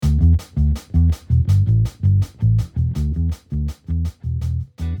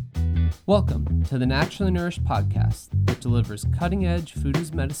Welcome to the Naturally Nourished podcast that delivers cutting-edge food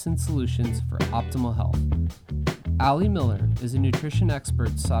as medicine solutions for optimal health. Ali Miller is a nutrition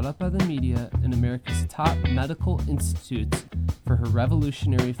expert sought out by the media and America's top medical institutes for her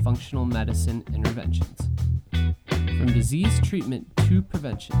revolutionary functional medicine interventions. From disease treatment to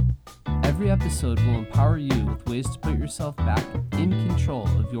prevention, every episode will empower you with ways to put yourself back in control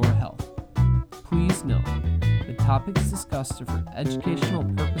of your health. Please note, the topics discussed are for educational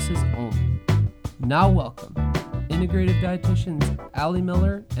purposes only. Now welcome, integrative dietitians Ali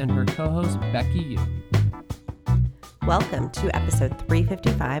Miller and her co-host Becky Yu. Welcome to episode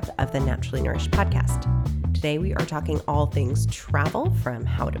 355 of the Naturally Nourished podcast. Today we are talking all things travel, from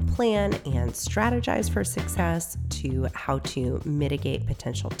how to plan and strategize for success to how to mitigate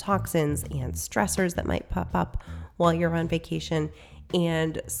potential toxins and stressors that might pop up while you're on vacation,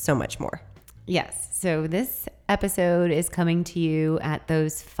 and so much more. Yes. So this episode is coming to you at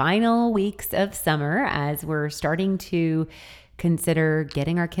those final weeks of summer as we're starting to consider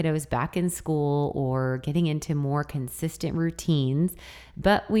getting our kiddos back in school or getting into more consistent routines.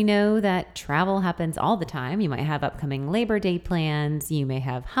 But we know that travel happens all the time. You might have upcoming Labor Day plans. You may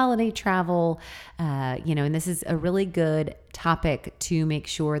have holiday travel, and this is a really good topic to make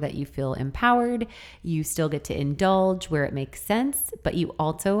sure that you feel empowered. You still get to indulge where it makes sense, but you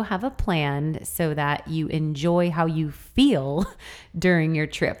also have a plan so that you enjoy how you feel during your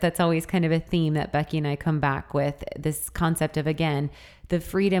trip. That's always kind of a theme that Becky and I come back with, this concept of, again, the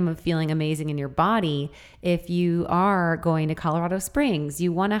freedom of feeling amazing in your body. If you are going to Colorado Springs,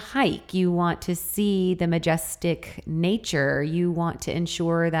 you want to hike, you want to see the majestic nature, you want to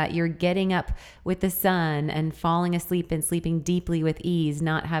ensure that you're getting up with the sun and falling asleep and sleeping deeply with ease,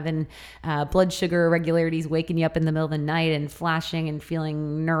 not having blood sugar irregularities waking you up in the middle of the night and flashing and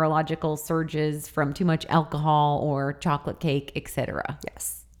feeling neurological surges from too much alcohol or chocolate cake, etc.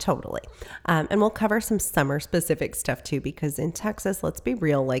 Yes. Totally. And we'll cover some summer specific stuff too, because in Texas, let's be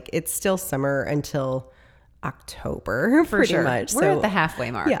real, it's still summer until October, pretty much. We're at the halfway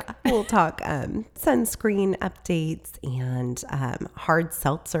mark. Yeah. We'll talk sunscreen updates and hard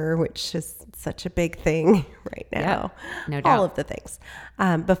seltzer, which is such a big thing right now. Yeah, no doubt. All of the things.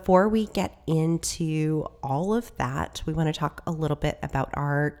 Before we get into all of that, we want to talk a little bit about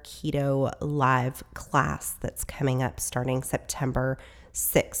our Keto Live class that's coming up starting September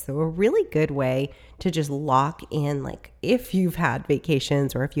 6th. So a really good way to just lock in, if you've had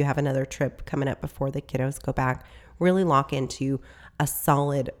vacations or if you have another trip coming up before the kiddos go back, really lock into a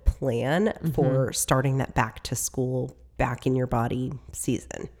solid plan for starting that back to school, back in your body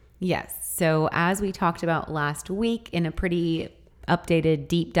season. Yes. So as we talked about last week in a pretty updated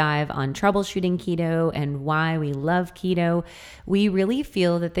deep dive on troubleshooting keto and why we love keto, we really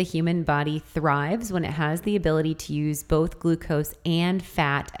feel that the human body thrives when it has the ability to use both glucose and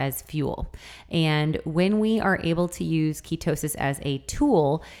fat as fuel. And when we are able to use ketosis as a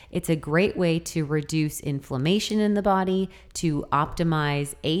tool, it's a great way to reduce inflammation in the body, to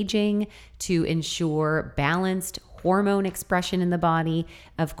optimize aging, to ensure balanced hormone expression in the body,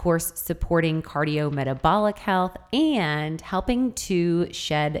 of course, supporting cardiometabolic health and helping to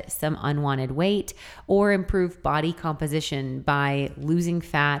shed some unwanted weight or improve body composition by losing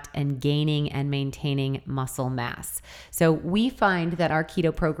fat and gaining and maintaining muscle mass. So we find that our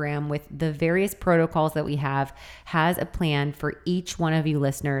keto program, with the various protocols that we have, has a plan for each one of you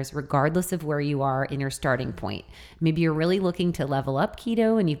listeners, regardless of where you are in your starting point. Maybe you're really looking to level up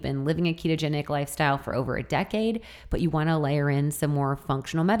keto and you've been living a ketogenic lifestyle for over a decade, but you want to layer in some more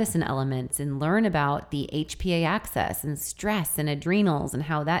functional medicine elements and learn about the HPA axis and stress and adrenals and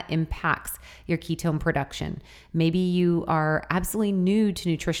how that impacts your ketone production. Maybe you are absolutely new to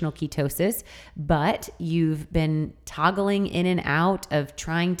nutritional ketosis, but you've been toggling in and out of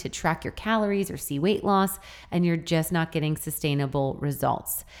trying to track your calories or see weight loss, and you're just not getting sustainable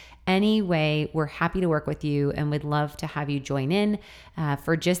results. Anyway, we're happy to work with you and would love to have you join in.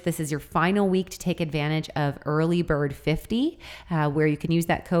 This is your final week to take advantage of Early Bird 50, where you can use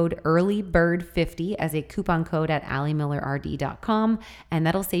that code EARLYBIRD50 as a coupon code at alimillerrd.com, and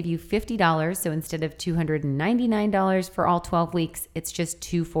that'll save you $50. So instead of $299 for all 12 weeks, it's just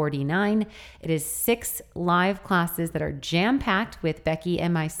 $249. It is 6 live classes that are jam-packed with Becky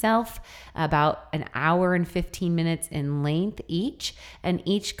and myself, about an hour and 15 minutes in length each, and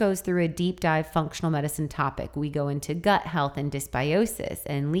each goes through a deep dive functional medicine topic. We go into gut health and dysbiosis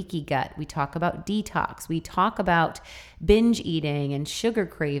and leaky gut. We talk about detox. We talk about binge eating and sugar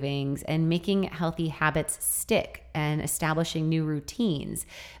cravings and making healthy habits stick and establishing new routines.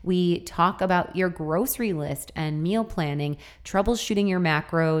 We talk about your grocery list and meal planning, troubleshooting your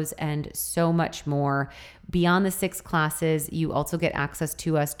macros, and so much more. Beyond the 6 classes, you also get access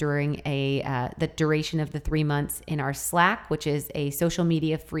to us during the duration of the 3 months in our Slack, which is a social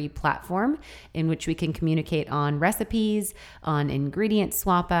media free platform in which we can communicate on recipes, on ingredient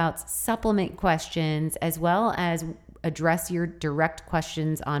swap outs, supplement questions, as well as address your direct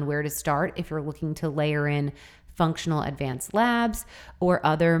questions on where to start if you're looking to layer in functional advanced labs or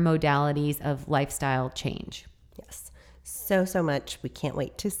other modalities of lifestyle change. Yes. So much. We can't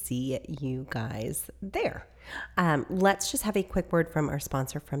wait to see you guys there. Let's just have a quick word from our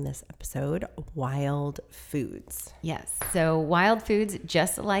sponsor from this episode, Wild Foods. Yes. So Wild Foods,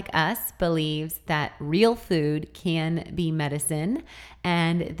 just like us, believes that real food can be medicine,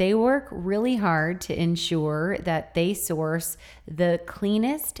 and they work really hard to ensure that they source the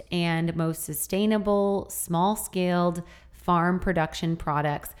cleanest and most sustainable, small-scaled farm production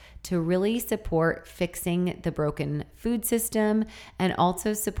products to really support fixing the broken food system and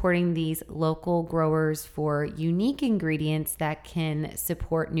also supporting these local growers for unique ingredients that can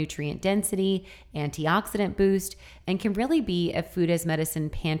support nutrient density, antioxidant boost, and can really be a food as medicine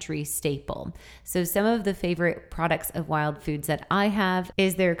pantry staple. So some of the favorite products of Wild Foods that I have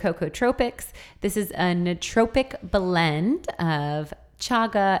is their Cocotropics. This is a nootropic blend of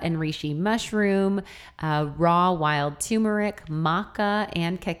chaga and reishi mushroom, raw wild turmeric, maca,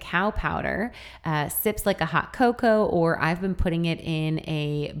 and cacao powder. Sips like a hot cocoa, or I've been putting it in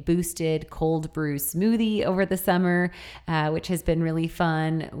a boosted cold brew smoothie over the summer, which has been really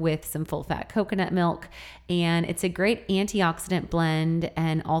fun with some full fat coconut milk. And it's a great antioxidant blend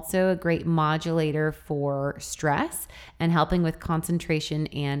and also a great modulator for stress and helping with concentration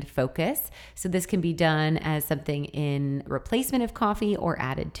and focus. So this can be done as something in replacement of coffee or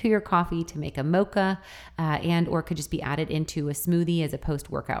added to your coffee to make a mocha, and or could just be added into a smoothie as a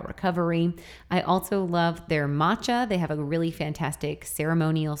post-workout recovery. I also love their matcha. They have a really fantastic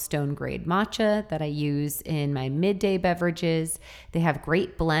ceremonial stone grade matcha that I use in my midday beverages. They have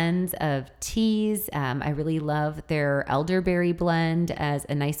great blends of teas. I really love their elderberry blend as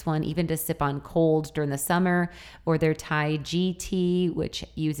a nice one, even to sip on cold during the summer, or their Thai G tea, which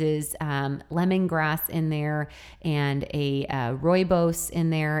uses lemongrass in there and a rooibos in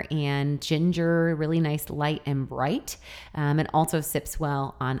there and ginger, really nice, light and bright, and also sips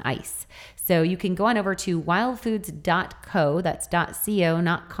well on ice. So you can go on over to wildfoods.co, that's .co,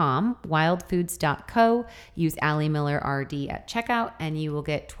 not .com, wildfoods.co, use Allie Miller RD at checkout, and you will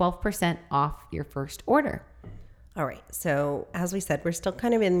get 12% off your first order. All right. So as we said, we're still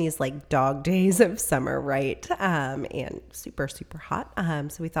kind of in these like dog days of summer, right? And super, super hot.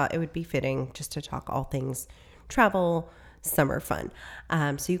 So we thought it would be fitting just to talk all things travel, summer fun.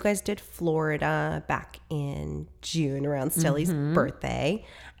 So you guys did Florida back in June around Stelly's birthday.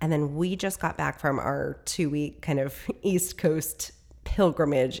 And then we just got back from our 2-week kind of East Coast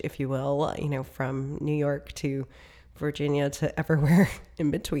pilgrimage, if you will, from New York to Virginia to everywhere in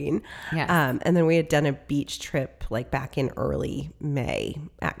between. Yes. And then we had done a beach trip like back in early May,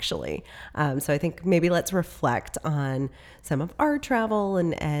 actually. So I think maybe let's reflect on some of our travel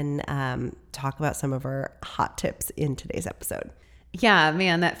and talk about some of our hot tips in today's episode. Yeah,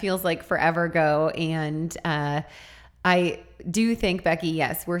 man, that feels like forever ago. And I do think, Becky,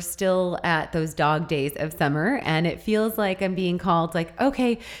 yes, we're still at those dog days of summer, and it feels like I'm being called like,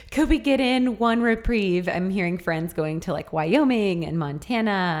 okay, could we get in one reprieve? I'm hearing friends going to like Wyoming and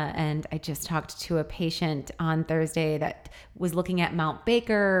Montana, and I just talked to a patient on Thursday that was looking at Mount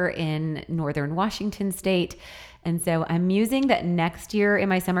Baker in northern Washington state. And so I'm musing that next year in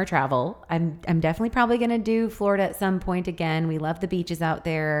my summer travel, I'm definitely probably going to do Florida at some point again. We love the beaches out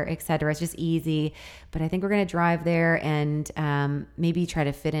there, et cetera. It's just easy. But I think we're going to drive there and maybe try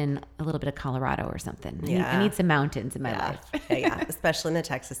to fit in a little bit of Colorado or something. I need some mountains in my life. Yeah. Especially in the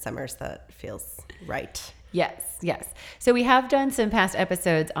Texas summers, that feels right. Yes. So we have done some past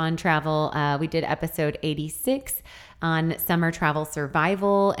episodes on travel. We did episode 86 on summer travel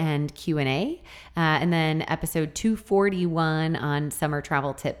survival and Q&A, and then episode 241 on summer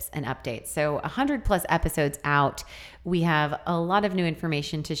travel tips and updates. So 100 plus episodes out. We have a lot of new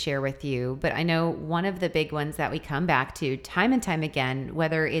information to share with you, but I know one of the big ones that we come back to time and time again,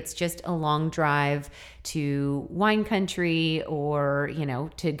 whether it's just a long drive to wine country or,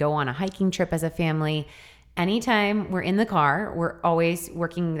 to go on a hiking trip as a family, anytime we're in the car, we're always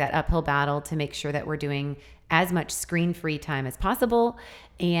working that uphill battle to make sure that we're doing as much screen-free time as possible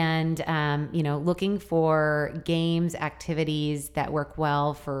and, looking for games, activities that work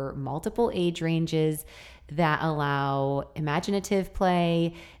well for multiple age ranges that allow imaginative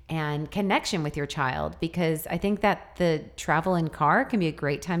play and connection with your child, because I think that the travel in car can be a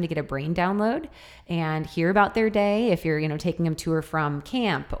great time to get a brain download and hear about their day if you're, taking them to or from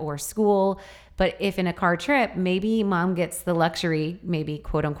camp or school. But if in a car trip, maybe mom gets the luxury, maybe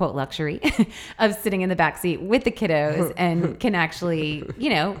quote unquote luxury, of sitting in the backseat with the kiddos and can actually,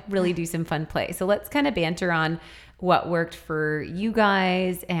 really do some fun play. So let's kind of banter on what worked for you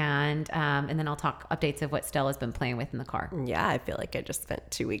guys, and then I'll talk updates of what Stella's been playing with in the car. Yeah, I feel like I just spent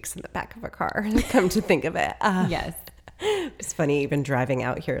 2 weeks in the back of a car, come to think of it. Yes. It's funny, even driving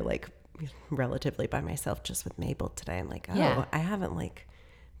out here, like relatively by myself, just with Mabel today. I'm like, I haven't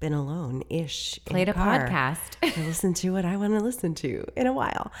been alone-ish. Played a podcast. I listened to what I want to listen to in a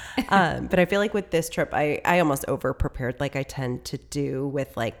while. But I feel like with this trip, I almost over-prepared like I tend to do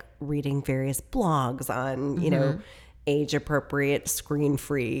with reading various blogs on, age-appropriate,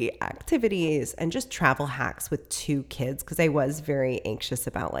 screen-free activities and just travel hacks with 2 kids. Because I was very anxious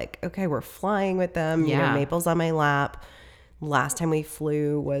about okay, we're flying with them. Yeah. Mabel's on my lap. Last time we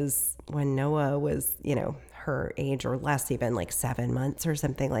flew was when Noah was, her age or less, even 7 months or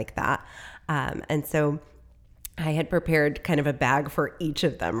something like that. And so I had prepared kind of a bag for each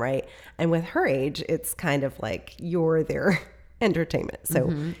of them, right? And with her age, it's kind of you're their entertainment. So,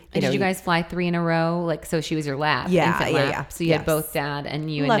 and did you guys fly 3 in a row? So she was your lap, infant lap. Yeah. So you had both Dad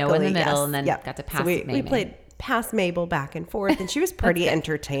and you and Noah in the middle, and then got to pass. So we played past Mabel back and forth, and she was pretty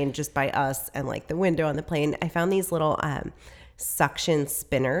entertained just by us and the window on the plane. I found these little suction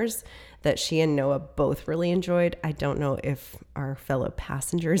spinners that she and Noah both really enjoyed. I don't know if our fellow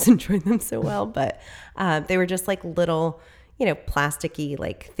passengers enjoyed them so well, but they were just little,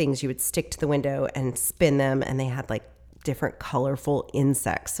 plasticky things you would stick to the window and spin them, and they had different colorful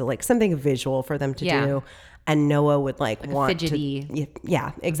insects. So something visual for them to do. And Noah would want fidgety. to,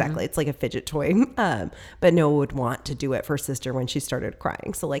 yeah, exactly. It's like a fidget toy. But Noah would want to do it for sister when she started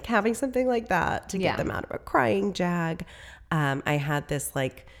crying. So having something like that to get them out of a crying jag. I had this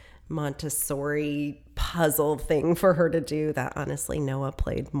Montessori puzzle thing for her to do that honestly Noah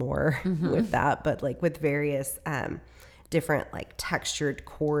played more with that, but with various different textured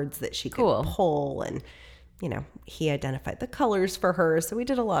cords that she could pull, and he identified the colors for her, so we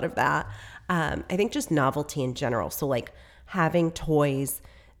did a lot of that. I think just novelty in general, so having toys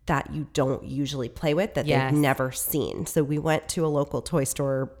that you don't usually play with that they've never seen. So we went to a local toy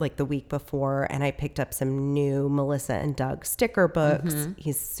store the week before, and I picked up some new Melissa and Doug sticker books.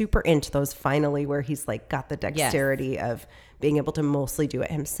 He's super into those finally, where he's got the dexterity of being able to mostly do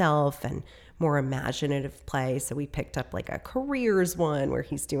it himself and more imaginative play. So we picked up a careers one where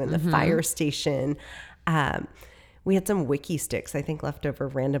he's doing the fire station. We had some wiki sticks, I think, left over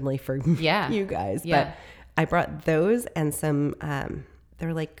randomly for you guys. But I brought those and some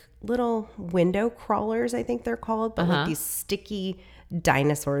they're little window crawlers, I think they're called, but these sticky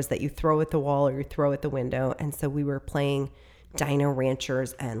dinosaurs that you throw at the wall or you throw at the window. And so we were playing Dino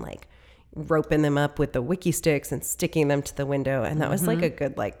Ranchers and roping them up with the wiki sticks and sticking them to the window. And that was a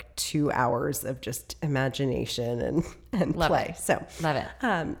good 2 hours of just imagination and Love play. It. So love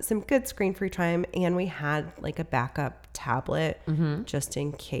it. Some good screen free time. And we had a backup tablet just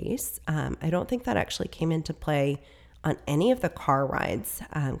in case. I don't think that actually came into play on any of the car rides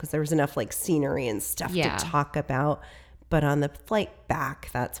because there was enough scenery and stuff to talk about. But on the flight back,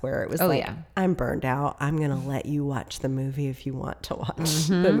 that's where it was I'm burned out. I'm going to let you watch the movie if you want to watch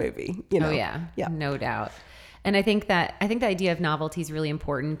the movie. No doubt. And I think the idea of novelty is really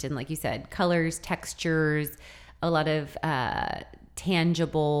important. And like you said, colors, textures, a lot of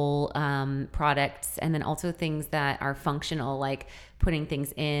tangible products, and then also things that are functional, like putting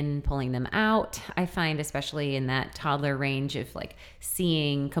things in, pulling them out. I find especially in that toddler range of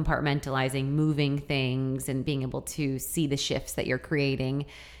seeing, compartmentalizing, moving things, and being able to see the shifts that you're creating.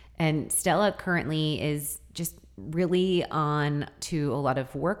 And Stella currently is just really on to a lot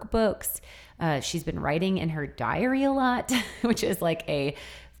of workbooks. She's been writing in her diary a lot, which is a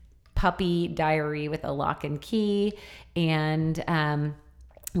puppy diary with a lock and key. And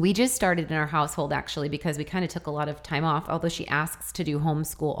we just started in our household actually because we kind of took a lot of time off, although she asks to do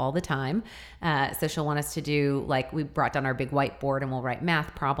homeschool all the time. So she'll want us to do we brought down our big whiteboard and we'll write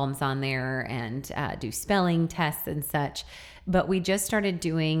math problems on there and do spelling tests and such. But we just started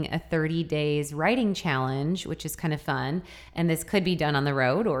doing a 30 days writing challenge, which is kind of fun. And this could be done on the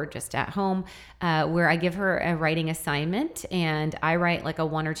road or just at home, where I give her a writing assignment and I write like a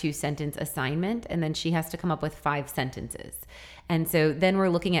 1 or 2 sentence assignment. And then she has to come up with 5 sentences. And so then we're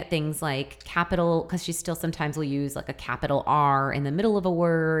looking at things like capital, because she still sometimes will use like a capital R in the middle of a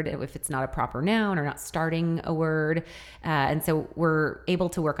word if it's not a proper noun or not starting a word. And so we're able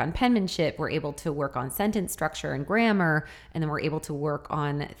to work on penmanship, we're able to work on sentence structure and grammar, and then we're able to work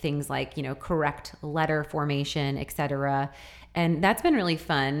on things like, correct letter formation, etc. And that's been really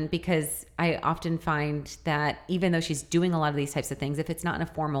fun because I often find that even though she's doing a lot of these types of things, if it's not in a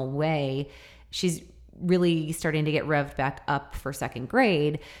formal way, she's really starting to get revved back up for 2nd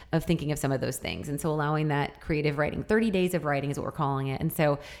grade of thinking of some of those things. And so allowing that creative writing, 30 days of writing is what we're calling it. And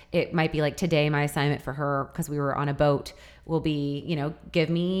so it might be like today, my assignment for her, because we were on a boat, will be, give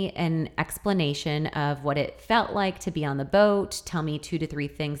me an explanation of what it felt like to be on the boat. Tell me 2 to 3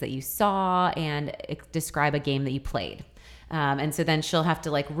 things that you saw and describe a game that you played. And so then she'll have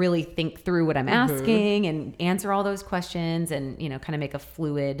to like really think through what I'm asking and answer all those questions and, kind of make a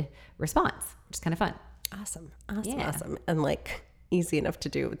fluid response, which is kind of fun. Awesome. Yeah. And like easy enough to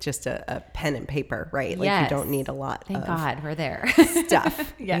do with just a pen and paper, right? Like Yes. you don't need a lot Thank of God we're there.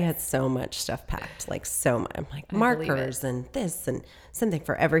 stuff. Yes. We had so much stuff packed, like so much. I'm like believe markers and this and something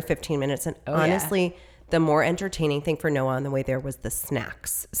for every 15 minutes. And yeah. honestly, the more entertaining thing for Noah on the way there was the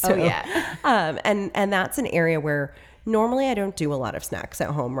snacks. So, yeah. and that's an area where normally I don't do a lot of snacks at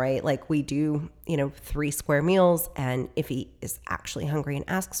home, right? Like we do, 3 square meals. And if he is actually hungry and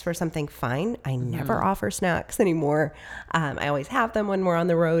asks for something, fine. I never offer snacks anymore. I always have them when we're on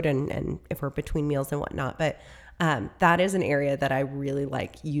the road and if we're between meals and whatnot. But that is an area that I really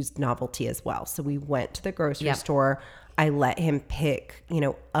used novelty as well. So we went to the grocery store. I let him pick,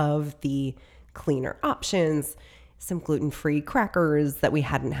 of the cleaner options, some gluten-free crackers that we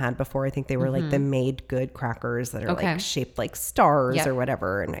hadn't had before. I think they were like the made good crackers that are like shaped like stars or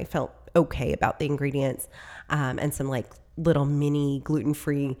whatever. And I felt okay about the ingredients, and some like little mini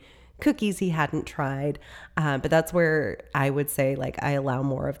gluten-free cookies he hadn't tried. But that's where I would say like I allow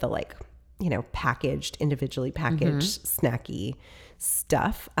more of the packaged, individually packaged snacky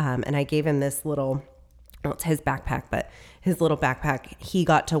stuff. And I gave him this little, well, it's his backpack, but his little backpack, he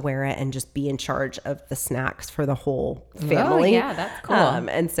got to wear it and just be in charge of the snacks for the whole family. Oh, yeah, that's cool.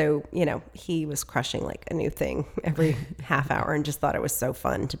 And so, he was crushing like a new thing every half hour and just thought it was so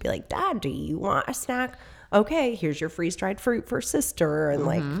fun to be like, Dad, do you want a snack? Okay, here's your freeze-dried fruit for sister, and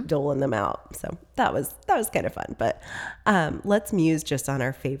like doling them out. So that was kind of fun. But let's muse just on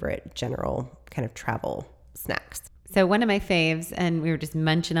our favorite general kind of travel snacks. So one of my faves, and we were just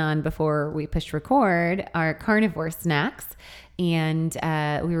munching on before we pushed record, are carnivore snacks. And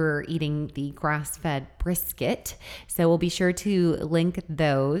we were eating the grass-fed brisket. So we'll be sure to link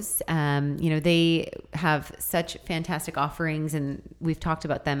those. They have such fantastic offerings, and we've talked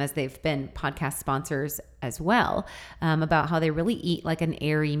about them as they've been podcast sponsors as well, about how they really eat like an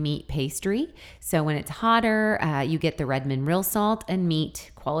airy meat pastry. So when it's hotter, you get the Redmond real salt and meat,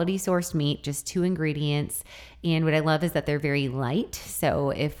 quality sourced meat, just 2 ingredients. And what I love is that they're very light.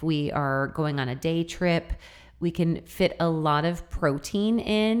 So if we are going on a day trip, we can fit a lot of protein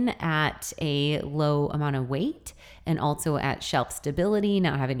in at a low amount of weight, and also at shelf stability,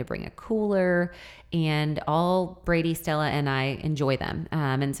 not having to bring a cooler. And all Brady, Stella, and I enjoy them.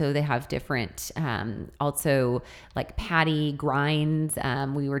 And so they have different, also like patty grinds.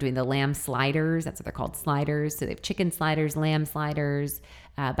 We were doing the lamb sliders. That's what they're called, sliders. So they have chicken sliders, lamb sliders,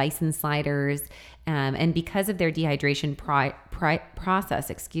 bison sliders. And because of their dehydration process,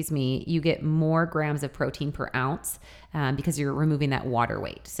 you get more grams of protein per ounce because you're removing that water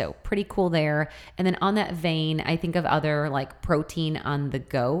weight. So pretty cool there. And then on that vein, I think of other like protein on the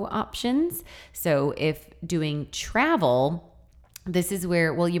go options. So if doing travel, this is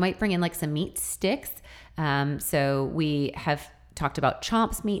where, well, you might bring in like some meat sticks. So we have talked about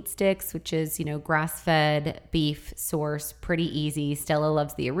Chomps meat sticks, which is, grass-fed beef source, pretty easy. Stella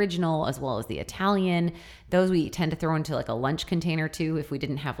loves the original as well as the Italian. Those we tend to throw into like a lunch container too if we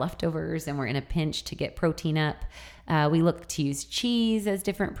didn't have leftovers and we're in a pinch to get protein up. We look to use cheese as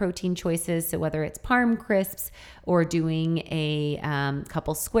different protein choices. So whether it's Parm crisps or doing a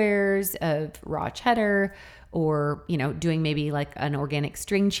couple squares of raw cheddar, or, doing maybe like an organic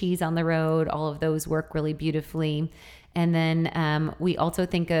string cheese on the road, all of those work really beautifully. And then we also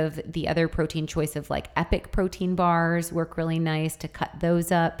think of the other protein choice of like Epic protein bars work really nice to cut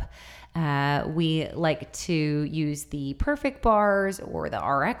those up. We like to use the Perfect bars or the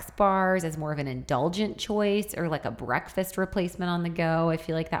RX bars as more of an indulgent choice, or like a breakfast replacement on the go. I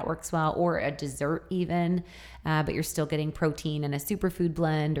feel like that works well, or a dessert even, but you're still getting protein in a superfood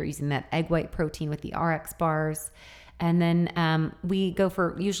blend, or using that egg white protein with the RX bars. And then we go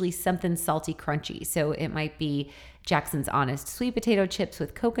for usually something salty, crunchy. So it might be Jackson's Honest sweet potato chips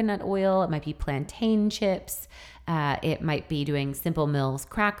with coconut oil. It might be plantain chips. It might be doing Simple Mills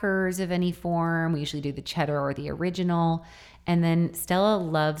crackers of any form. We usually do the cheddar or the original. And then Stella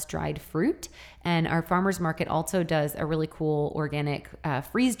loves dried fruit. And our farmer's market also does a really cool organic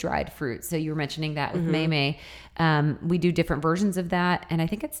freeze-dried fruit. So you were mentioning that with May. We do different versions of that. And I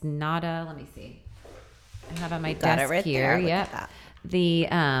think it's Nada. Let me see. I have on my desk right here. there. Yep. The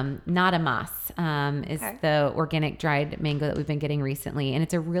Nada Mas is the organic dried mango that we've been getting recently. And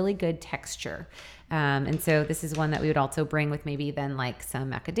it's a really good texture. And so this is one that we would also bring with maybe then like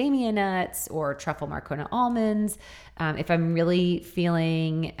some macadamia nuts or truffle Marcona almonds. If I'm really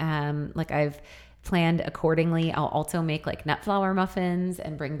feeling like I've planned accordingly, I'll also make like nut flour muffins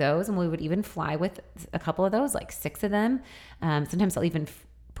and bring those. And we would even fly with a couple of those, like 6 of them. Sometimes I'll even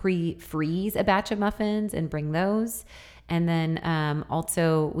pre-freeze a batch of muffins and bring those. And then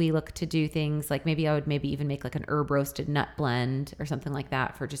also we look to do things like maybe I would even make like an herb roasted nut blend or something like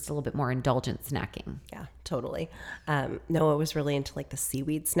that for just a little bit more indulgent snacking. Yeah, totally. Noah was really into like the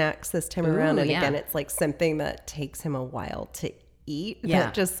seaweed snacks this time around. And again, it's like something that takes him a while to eat.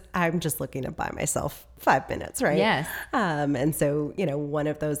 Yeah. I'm just looking to buy myself 5 minutes, right? Yes. And so, one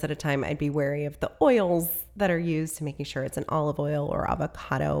of those at a time, I'd be wary of the oils that are used, to making sure it's an olive oil or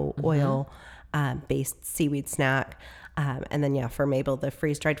avocado oil based seaweed snack. And then, for Mabel, the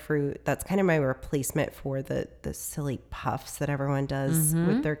freeze-dried fruit, that's kind of my replacement for the silly puffs that everyone does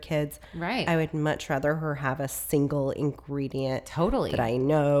with their kids. Right. I would much rather her have a single ingredient Totally. that I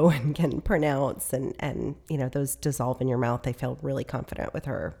know and can pronounce, and those dissolve in your mouth. I feel really confident with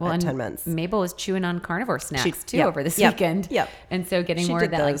her at 10 months. Mabel was chewing on carnivore snacks too over this weekend. Yep. And so getting She more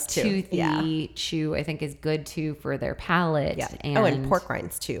of did that like those too. toothy chew, I think, is good too for their palate. Yeah. And and pork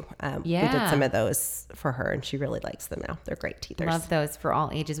rinds too. We did Yeah. some of those for her, and she really likes them now. They're great teethers. Love those for all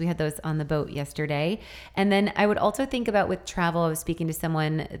ages. We had those on the boat yesterday. And then I would also think about with travel, I was speaking to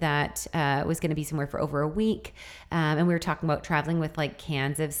someone that was going to be somewhere for over a week. And we were talking about traveling with like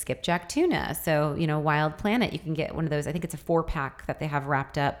cans of skipjack tuna. So, Wild Planet, you can get one of those. I think it's a 4-pack that they have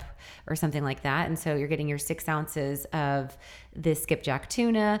wrapped up or something like that. And so you're getting your 6 ounces of this skipjack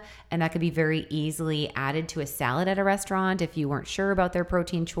tuna, and that could be very easily added to a salad at a restaurant if you weren't sure about their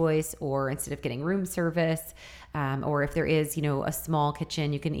protein choice, or instead of getting room service, or if there is, a small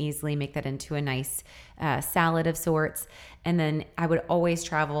kitchen, you can easily make that into a nice salad of sorts. And then I would always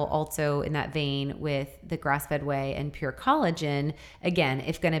travel also in that vein with the grass-fed whey and pure collagen, again,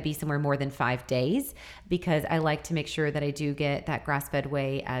 if going to be somewhere more than 5 days, because I like to make sure that I do get that grass-fed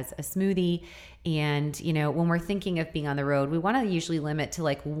whey as a smoothie. And, when we're thinking of being on the road, we want to usually limit to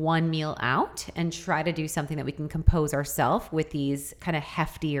like 1 meal out and try to do something that we can compose ourselves with these kind of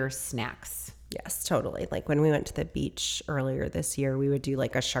heftier snacks. Yes, totally. Like when we went to the beach earlier this year, we would do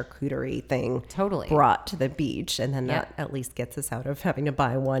like a charcuterie thing. Totally. Brought to the beach. And then that at least gets us out of having to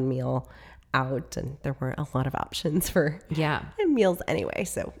buy 1 meal out. And there weren't a lot of options for meals anyway.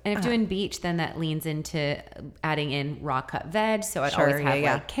 So, and if doing beach, then that leans into adding in raw cut veg. So I'd always have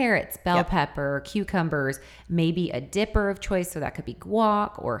like carrots, bell pepper, cucumbers, maybe a dipper of choice. So that could be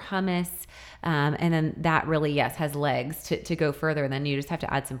guac or hummus. And then that really, has legs to go further. And then you just have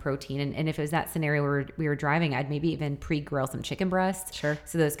to add some protein. And if it was that scenario where we were driving, I'd maybe even pre-grill some chicken breasts. Sure.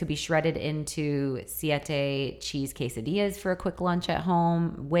 So those could be shredded into siete cheese quesadillas for a quick lunch at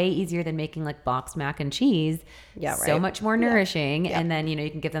home. Way easier than making like boxed mac and cheese. Yeah, right. So much more nourishing. Yeah. And then, you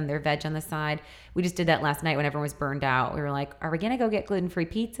can give them their veg on the side. We just did that last night when everyone was burned out. We were like, are we going to go get gluten-free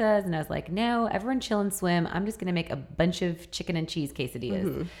pizzas? And I was like, no, everyone chill and swim. I'm just going to make a bunch of chicken and cheese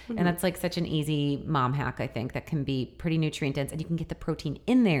quesadillas. And that's like such an easy mom hack, I think, that can be pretty nutrient dense. And you can get the protein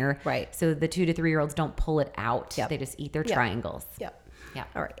in there. Right. So the 2 to 3 year olds don't pull it out. Yep. They just eat their triangles. Yep. Yeah.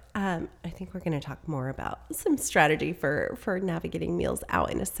 All right. I think we're going to talk more about some strategy for navigating meals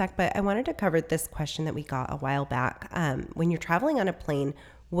out in a sec, but I wanted to cover this question that we got a while back. When you're traveling on a plane,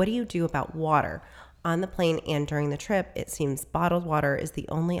 what do you do about water? On the plane and during the trip, it seems bottled water is the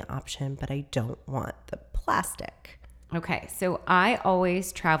only option, but I don't want the plastic. Okay, so I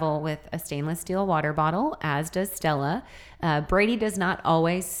always travel with a stainless steel water bottle, as does Stella. Brady does not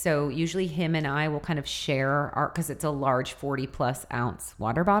always, so usually him and I will kind of share because it's a large 40+ ounce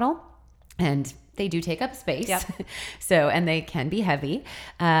water bottle. And they do take up space. Yep. So, and they can be heavy.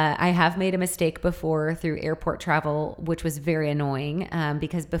 I have made a mistake before through airport travel, which was very annoying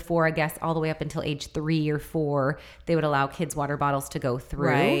because before, I guess, all the way up until age 3 or 4, they would allow kids' water bottles to go through.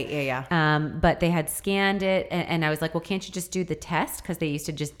 Right. Yeah. But they had scanned it, and I was like, well, can't you just do the test? Because they used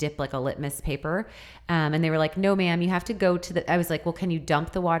to just dip like a litmus paper. And they were like, no, ma'am, you have to go to the, I was like, well, can you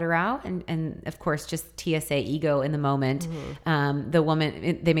dump the water out? And of course, just TSA ego in the moment. The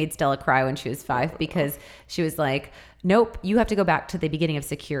woman, they made Stella cry when she was 5 because she was like, nope, you have to go back to the beginning of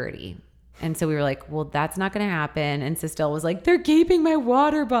security. And so we were like, well, that's not going to happen. And so Stella was like, they're keeping my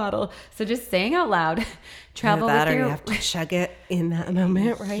water bottle. So just saying out loud, travel Either that with or your... you have to chug it in that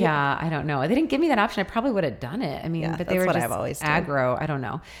moment, right? Yeah, I don't know. They didn't give me that option. I probably would have done it. I mean, Yeah, but they that's were what just I've always done. aggro. I don't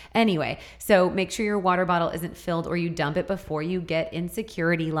know. Anyway, so make sure your water bottle isn't filled or you dump it before you get in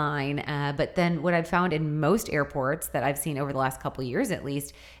security line. But then what I've found in most airports that I've seen over the last couple of years at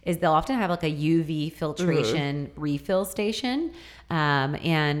least is they'll often have like a UV filtration refill station.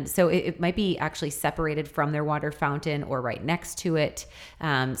 And so it might be actually separated from their water fountain or right next to it.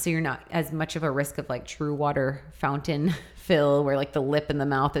 So you're not as much of a risk of like true water fountain fill where like the lip and the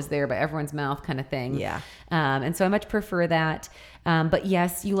mouth is there, but everyone's mouth kind of thing. Yeah. And so I much prefer that. But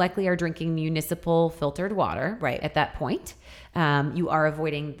yes, you likely are drinking municipal filtered water Right. at that point. You are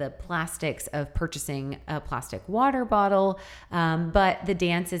avoiding the plastics of purchasing a plastic water bottle. But the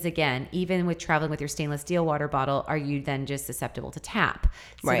dance is, again, even with traveling with your stainless steel water bottle, are you then just susceptible to tap?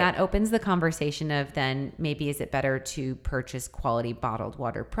 So Right. that opens the conversation of then maybe is it better to purchase quality bottled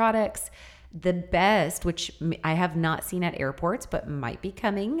water products? The best, which I have not seen at airports, but might be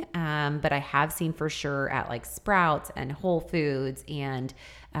coming, but I have seen for sure at like Sprouts and Whole Foods and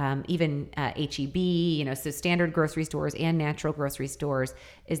even H-E-B, so standard grocery stores and natural grocery stores,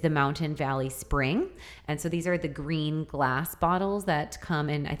 is the Mountain Valley Spring. And so these are the green glass bottles that come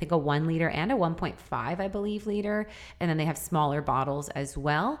in, I think, a 1 liter and a 1.5, I believe, liter. And then they have smaller bottles as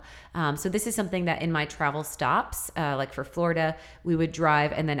well. So this is something that in my travel stops, like for Florida, we would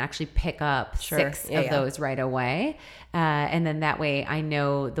drive and then actually pick up 6 of those right away. And then that way I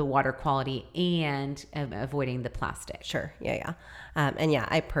know the water quality and avoiding the plastic. Sure. Yeah. And yeah,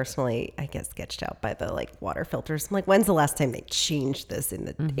 I personally, I get sketched out by the like water filters. I'm like, when's the last time they changed this in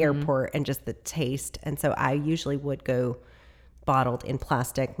the airport and just the taste? And so I usually would go bottled in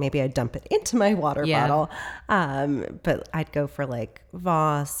plastic. Maybe I'd dump it into my water bottle. But I'd go for like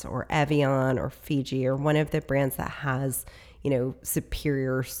Voss or Evian or Fiji or one of the brands that has,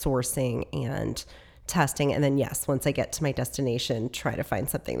 superior sourcing and testing. And then yes, once I get to my destination, try to find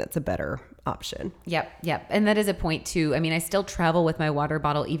something that's a better option. Yep. And that is a point too. I mean, I still travel with my water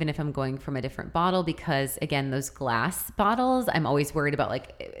bottle, even if I'm going from a different bottle, because again, those glass bottles, I'm always worried about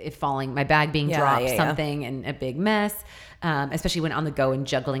like if falling, my bag being dropped, something and a big mess, especially when on the go and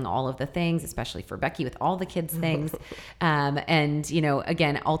juggling all of the things, especially for Becky with all the kids' things. And,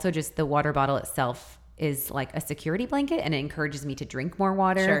 again, also just the water bottle itself is like a security blanket and it encourages me to drink more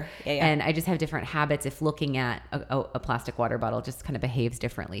water. Sure. Yeah. And I just have different habits if looking at a plastic water bottle just kind of behaves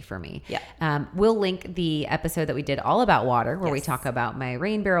differently for me. Yeah. We'll link the episode that we did all about water where we talk about my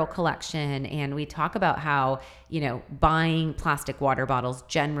rain barrel collection and we talk about how, buying plastic water bottles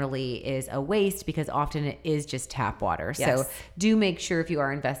generally is a waste because often it is just tap water. Yes. So do make sure if you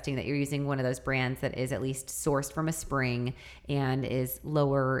are investing that you're using one of those brands that is at least sourced from a spring and is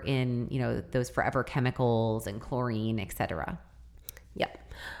lower in, those forever chemicals and chlorine, etc. Yep.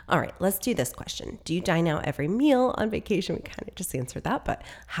 All right, let's do this question. Do you dine out every meal on vacation? We kind of just answered that, but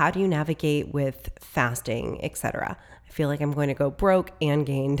how do you navigate with fasting, etc.? I feel like I'm going to go broke and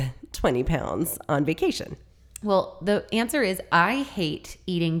gain 20 pounds on vacation. Well, the answer is I hate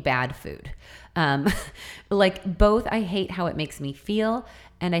eating bad food. Like both, I hate how it makes me feel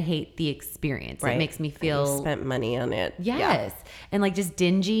and I hate the experience. Right. It makes me feel... You spent money on it. Yes. Yeah. And like just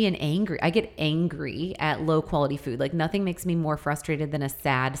dingy and angry. I get angry at low quality food. Like nothing makes me more frustrated than a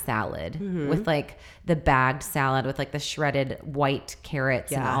sad salad with like the bagged salad with like the shredded white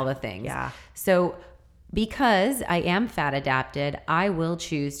carrots and all the things. Yeah. So because I am fat adapted, I will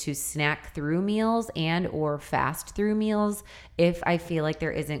choose to snack through meals and or fast through meals if I feel like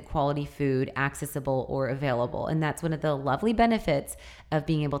there isn't quality food accessible or available. And that's one of the lovely benefits of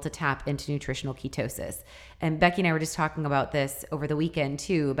being able to tap into nutritional ketosis. And Becky and I were just talking about this over the weekend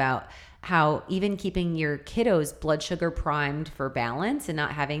too, about how even keeping your kiddos blood sugar primed for balance and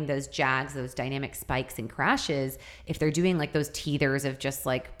not having those jags, those dynamic spikes and crashes, if they're doing like those teethers of just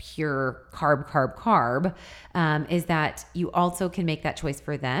like pure carb, is that you also can make that choice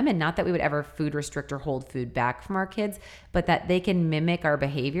for them. And not that we would ever food restrict or hold food back from our kids, but that they can mimic our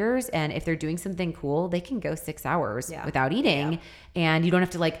behaviors. And if they're doing something cool, they can go 6 hours without eating. And you don't have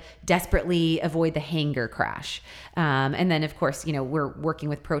to like desperately avoid the hanger crash. And then of course, we're working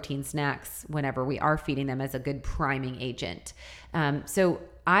with protein snacks whenever we are feeding them as a good priming agent. So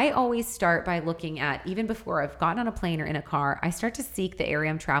I always start by looking at, even before I've gotten on a plane or in a car, I start to seek the area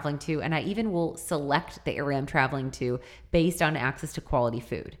I'm traveling to, and I even will select the area I'm traveling to based on access to quality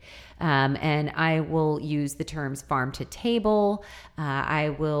food. And I will use the terms farm to table.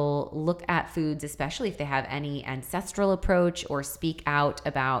 I will look at foods, especially if they have any ancestral approach, or speak out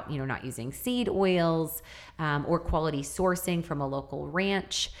about, not using seed oils, or quality sourcing from a local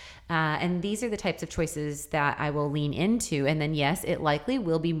ranch. And these are the types of choices that I will lean into. And then, yes, it likely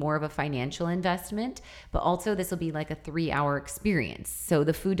will be more of a financial investment, but also this will be like a 3-hour experience. So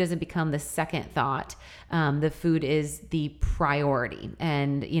the food doesn't become the second thought. The food is the priority.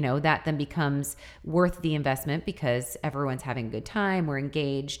 And, that then becomes worth the investment because everyone's having a good time, we're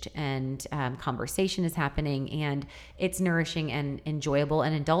engaged, and conversation is happening, and it's nourishing and enjoyable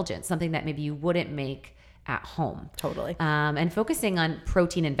and indulgent, something that maybe you wouldn't make at home. Totally. And focusing on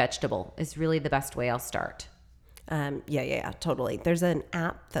protein and vegetable is really the best way I'll start. Yeah, totally. There's an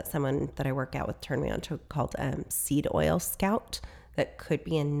app that someone that I work out with turned me on to called Seed Oil Scout that could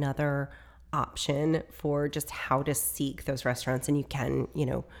be another option for just how to seek those restaurants. And you can,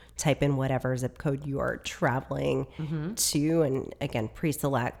 type in whatever zip code you are traveling to, and again,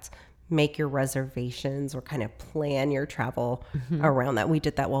 pre-select, make your reservations, or kind of plan your travel around that. We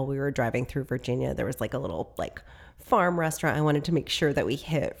did that while we were driving through Virginia. There was like a little farm restaurant I wanted to make sure that we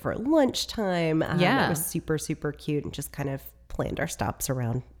hit for lunchtime. It was super, super cute, and just kind of planned our stops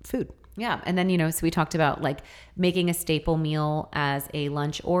around food. Yeah. And then, so we talked about like making a staple meal as a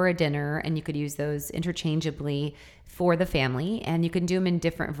lunch or a dinner, and you could use those interchangeably for the family, and you can do them in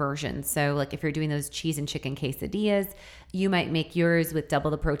different versions. So like if you're doing those cheese and chicken quesadillas, you might make yours with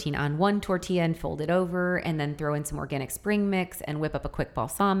double the protein on one tortilla and fold it over, and then throw in some organic spring mix and whip up a quick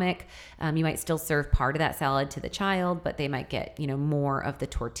balsamic. You might still serve part of that salad to the child, but they might get, more of the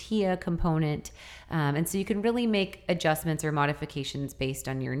tortilla component. And so you can really make adjustments or modifications based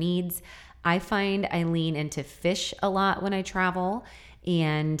on your needs. I find I lean into fish a lot when I travel.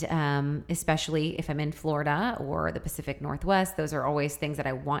 And especially if I'm in Florida or the Pacific Northwest, those are always things that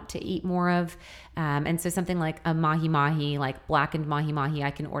I want to eat more of. And so something like a mahi-mahi, like blackened mahi-mahi,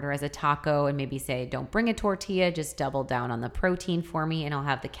 I can order as a taco and maybe say, don't bring a tortilla, just double down on the protein for me, and I'll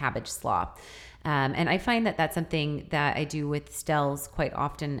have the cabbage slaw. And I find that that's something that I do with Stells quite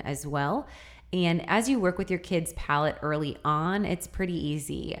often as well. And as you work with your kids' palate early on, it's pretty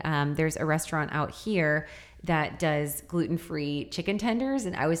easy. There's a restaurant out here that does gluten-free chicken tenders,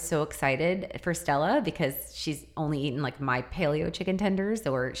 and I was so excited for Stella because she's only eaten like my paleo chicken tenders,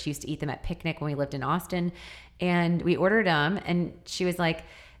 or she used to eat them at Picnic when we lived in Austin. And we ordered them, and she was like,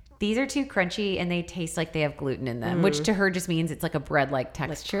 these are too crunchy and they taste like they have gluten in them, which to her just means it's like a bread-like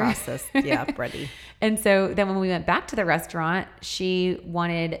texture. Like processed, bready. And so then when we went back to the restaurant, she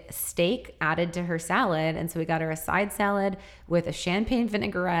wanted steak added to her salad. And so we got her a side salad with a champagne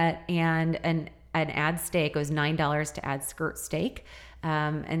vinaigrette and an add steak. It was $9 to add skirt steak.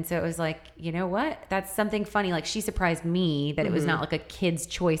 And so it was like, you know what? That's something funny. Like, she surprised me that it was not like a kid's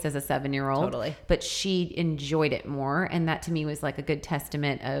choice as a 7-year-old. Totally. But she enjoyed it more. And that to me was like a good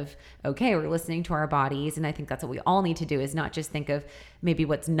testament of, okay, we're listening to our bodies. And I think that's what we all need to do, is not just think of maybe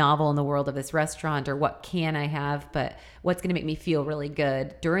what's novel in the world of this restaurant or what can I have, but what's going to make me feel really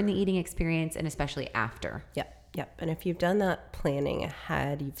good during the eating experience and especially after. Yep. And if you've done that planning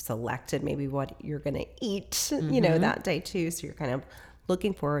ahead, you've selected maybe what you're going to eat, that day too. So you're kind of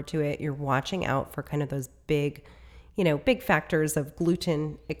looking forward to it. You're watching out for kind of those big factors of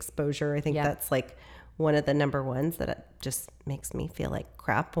gluten exposure. I think that's like one of the number ones that it just makes me feel like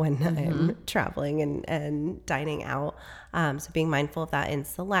crap when I'm traveling and dining out. So being mindful of that in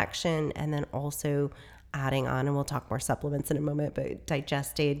selection, and then also adding on, and we'll talk more supplements in a moment, but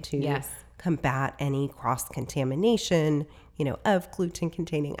digest aid to combat any cross-contamination, of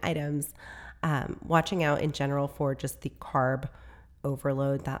gluten-containing items. Watching out in general for just the carb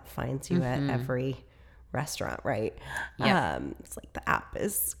overload that finds you at every restaurant, right? It's like the app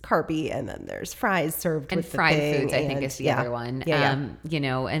is carby, and then there's fries served with fried the thing, foods, I think, is the other one.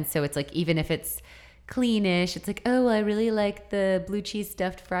 And so it's like, even if it's cleanish, it's like, oh, I really like the blue cheese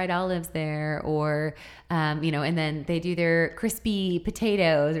stuffed fried olives there, or And then they do their crispy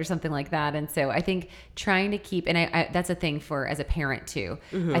potatoes or something like that. And so I think trying to keep, and I that's a thing for as a parent too.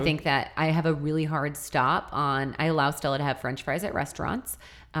 I think that I have a really hard stop on, I allow Stella to have French fries at restaurants.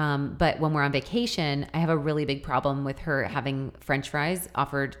 But when we're on vacation, I have a really big problem with her having French fries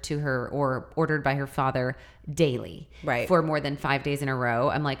offered to her or ordered by her father daily, right, for more than 5 days in a row.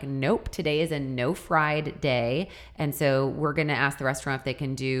 I'm like, nope, today is a no fried day. And so we're going to ask the restaurant if they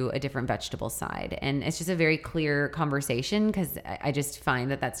can do a different vegetable side. And it's just a very clear conversation, because I just find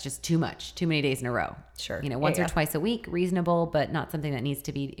that that's just too much, too many days in a row. Sure. Once or twice a week, reasonable, but not something that needs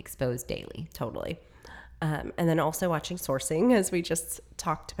to be exposed daily. Totally. And then also watching sourcing, as we just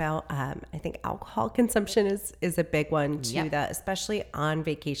talked about. I think alcohol consumption is a big one too, that especially on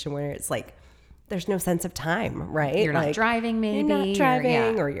vacation where it's like, there's no sense of time, right? You're not driving, maybe. You're not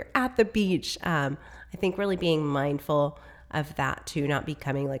driving, or you're at the beach. I think really being mindful of that too, not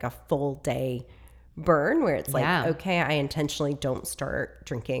becoming like a full day burn where it's like, okay, I intentionally don't start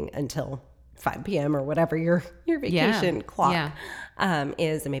drinking until 5 p.m. or whatever your vacation clock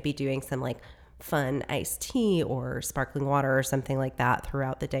is, and maybe doing some like fun iced tea or sparkling water or something like that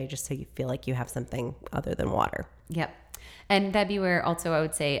throughout the day, just so you feel like you have something other than water. Yep. And that'd be where also I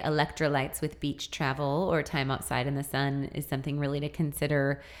would say electrolytes with beach travel or time outside in the sun is something really to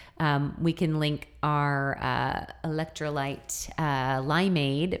consider. We can link our electrolyte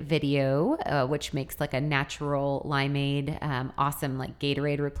limeade video, which makes like a natural limeade, awesome like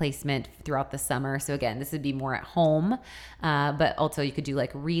Gatorade replacement throughout the summer. So again, this would be more at home, but also you could do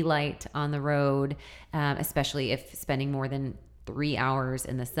like Relight on the road, especially if spending more than 3 hours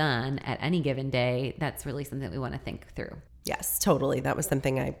in the sun at any given day. That's really something that we want to think through. Yes, totally. That was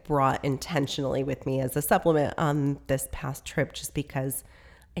something I brought intentionally with me as a supplement on this past trip, just because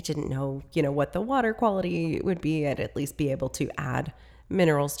I didn't know, what the water quality would be. I'd at least be able to add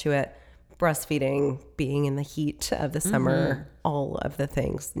minerals to it. Breastfeeding, being in the heat of the summer, all of the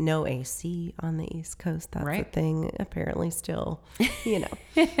things. No AC on the East Coast. That's a thing. Apparently still,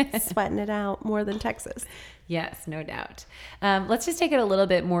 sweating it out more than Texas. Yes, no doubt. Let's just take it a little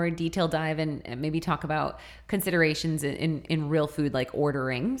bit more detailed dive and maybe talk about considerations in real food, like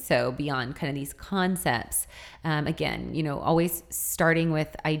ordering. So beyond kind of these concepts, again, always starting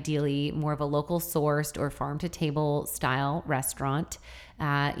with ideally more of a local sourced or farm to table style restaurant.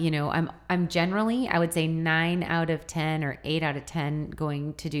 I'm generally, I would say 9 out of 10 or 8 out of 10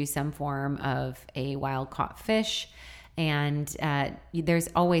 going to do some form of a wild caught fish. And there's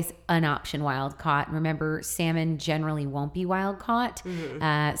always an option wild caught. Remember, salmon generally won't be wild caught.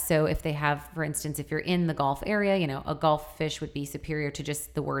 So if they have, for instance, if you're in the Gulf area, a Gulf fish would be superior to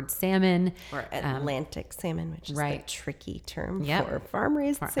just the word salmon. Or Atlantic salmon, which is a tricky term for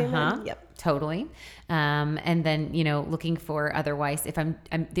farm-raised salmon. Yep. Totally. And then, looking for otherwise, if I'm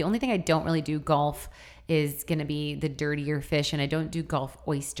the only thing I don't really do Gulf is going to be the dirtier fish, and I don't do Gulf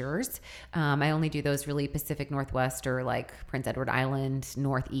oysters. I only do those really Pacific Northwest or like Prince Edward Island,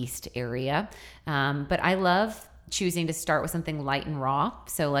 Northeast area. But I love choosing to start with something light and raw.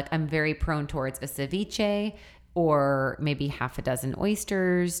 So like I'm very prone towards a ceviche or maybe half a dozen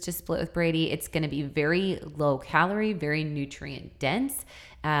oysters to split with Brady. It's going to be very low calorie, very nutrient dense.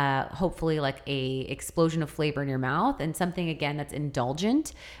 Hopefully like a explosion of flavor in your mouth, and something again that's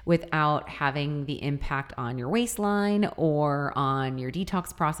indulgent without having the impact on your waistline or on your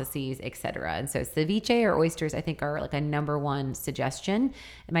detox processes, etc. And so ceviche or oysters I think are like a number one suggestion.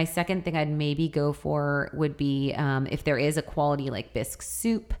 And my second thing I'd maybe go for would be if there is a quality like bisque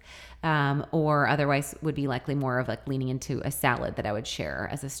soup, or otherwise would be likely more of like leaning into a salad that I would share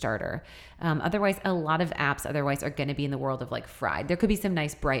as a starter. Otherwise, a lot of apps otherwise are going to be in the world of like fried. There could be some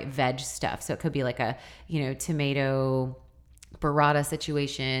nice bright veg stuff. So it could be like a, tomato burrata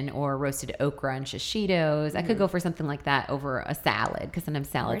situation or roasted okra and shishitos. I could go for something like that over a salad, because sometimes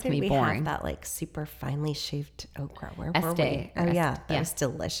salads can be boring. Where did we have that like super finely shaved okra? Where were we? Oh yeah, that was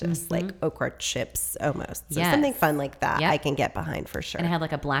delicious. Like okra chips almost. So something fun like that I can get behind for sure. And it had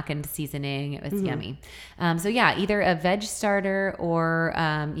like a blackened seasoning. It was yummy. So yeah, either a veg starter or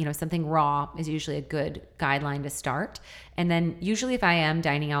something raw is usually a good guideline to start. And then usually if I am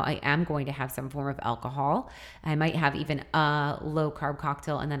dining out, I am going to have some form of alcohol. I might have even a low carb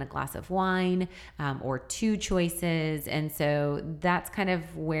cocktail and then a glass of wine, or two choices. And so that's kind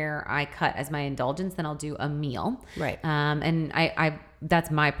of where I cut as my indulgence. Then I'll do a meal. Right. And I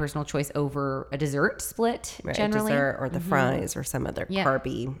that's my personal choice over a dessert split generally. Dessert or the fries or some other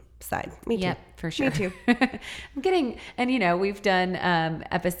carby side. Me too. Yep, for sure. Me too. I'm getting, and we've done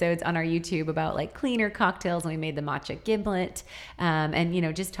episodes on our YouTube about like cleaner cocktails, and we made the matcha giblet.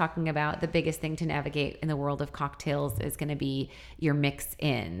 And, just talking about the biggest thing to navigate in the world of cocktails is going to be your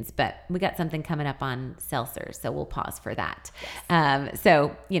mix-ins. But we got something coming up on seltzers, so we'll pause for that. Yes.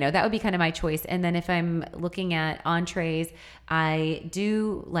 So, that would be kind of my choice. And then if I'm looking at entrees, I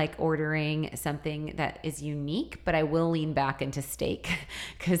do like ordering something that is unique, but I will lean back into steak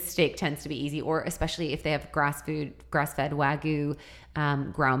because steak tends to be easy, or especially if they have grass-fed Wagyu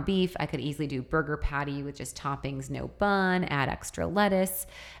ground beef. I could easily do burger patty with just toppings, no bun, add extra lettuce.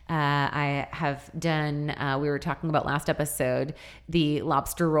 I have done, we were talking about last episode, the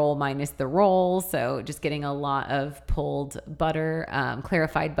lobster roll minus the roll. So just getting a lot of pulled butter,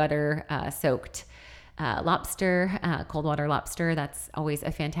 clarified butter, soaked lobster, cold water lobster. That's always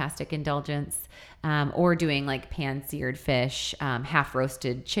a fantastic indulgence. Or doing like pan-seared fish, half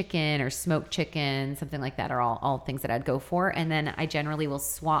roasted chicken or smoked chicken, something like that are all things that I'd go for. And then I generally will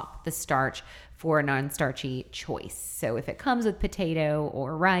swap the starch for a non-starchy choice. So if it comes with potato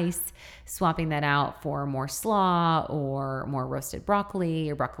or rice, swapping that out for more slaw or more roasted broccoli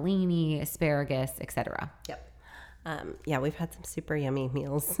or broccolini, asparagus, etc. Yep. We've had some super yummy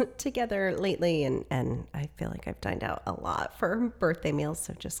meals together lately, and I feel like I've dined out a lot for birthday meals.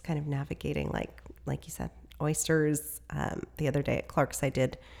 So just kind of navigating, like you said, oysters. The other day at Clark's, I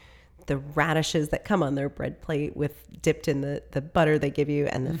did the radishes that come on their bread plate dipped in the butter they give you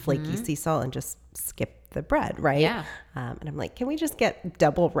and the flaky sea salt, and just skip the bread, right? Yeah. And I'm like, can we just get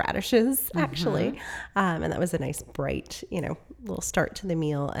double radishes actually? And that was a nice bright, little start to the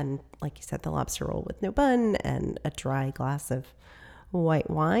meal. And like you said, the lobster roll with no bun and a dry glass of white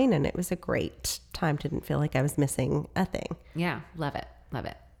wine. And it was a great time. Didn't feel like I was missing a thing. Yeah. Love it. Love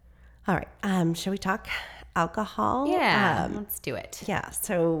it. All right. Shall we talk alcohol? Yeah. Let's do it. Yeah.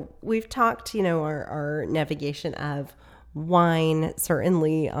 So we've talked, our navigation of wine,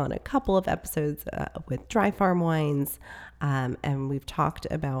 certainly on a couple of episodes with Dry Farm Wines. And we've talked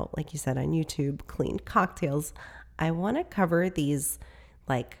about, like you said, on YouTube, clean cocktails. I want to cover these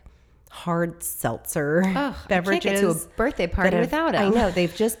like hard seltzer beverages. I can't get to a birthday party without them. I know,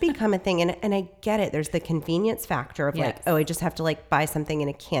 they've just become a thing. And I get it. There's the convenience factor of like, I just have to like buy something in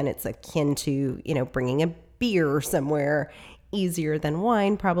a can. It's akin to, bringing a beer somewhere. Easier than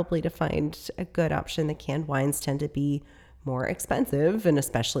wine probably to find a good option. The canned wines tend to be more expensive, and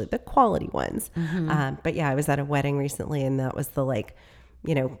especially the quality ones. But yeah, I was at a wedding recently, and that was the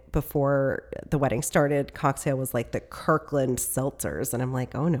before the wedding started, cocktail was like the Kirkland seltzers. And I'm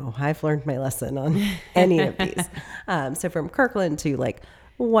like, oh no, I've learned my lesson on any of these. So from Kirkland to like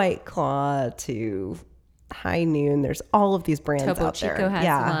White Claw to High Noon, there's all of these brands Topo out there. Chico has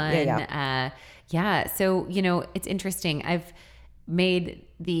one. Yeah. So, it's interesting. I've made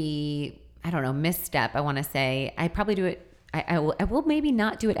the, misstep. I want to say I probably do it. I will maybe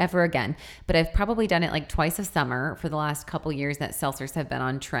not do it ever again, but I've probably done it like twice a summer for the last couple years that seltzers have been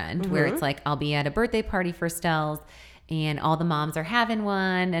on trend, where it's like, I'll be at a birthday party for Stells and all the moms are having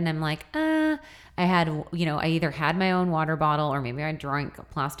one. And I'm like, I had, I either had my own water bottle or maybe I drank a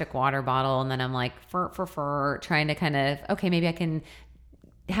plastic water bottle. And then I'm like, trying to kind of, okay, maybe I can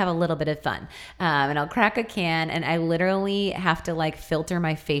have a little bit of fun. And I'll crack a can, and I literally have to like filter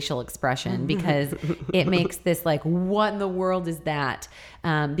my facial expression because it makes this like, what in the world is that?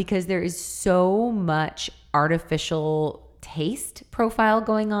 Because there is so much artificial taste profile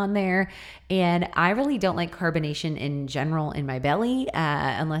going on there. And I really don't like carbonation in general in my belly,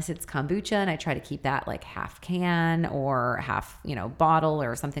 unless it's kombucha. And I try to keep that like half can or half, bottle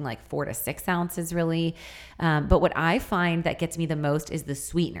or something like 4 to 6 ounces really. But what I find that gets me the most is the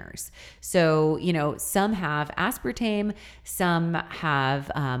sweeteners. So, some have aspartame, some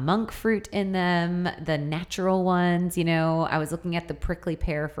have monk fruit in them, the natural ones. I was looking at the prickly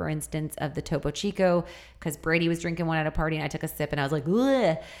pear, for instance, of the Topo Chico, because Brady was drinking one at a party and I took a sip and I was like,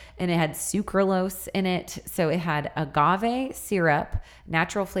 ugh, and it had sucralose in it. So it had agave syrup,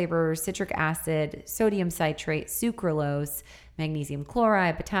 natural flavors, citric acid, sodium citrate, sucralose, magnesium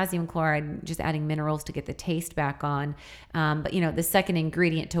chloride, potassium chloride, just adding minerals to get the taste back on. But the second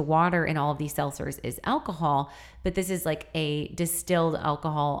ingredient to water in all of these seltzers is alcohol, but this is like a distilled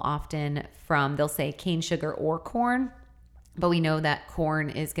alcohol, often from, they'll say cane sugar or corn. But we know that corn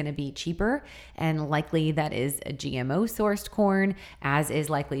is going to be cheaper, and likely that is a GMO sourced corn, as is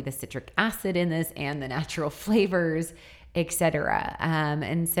likely the citric acid in this and the natural flavors. etc.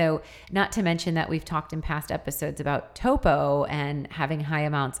 And so, not to mention that we've talked in past episodes about topo and having high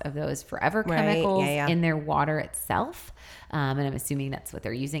amounts of those forever chemicals in their water itself. And I'm assuming that's what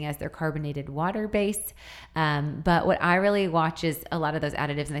they're using as their carbonated water base. But what I really watch is a lot of those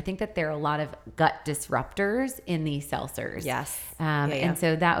additives. And I think that there are a lot of gut disruptors in these seltzers. Yes. And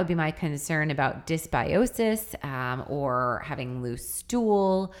so that would be my concern about dysbiosis, or having loose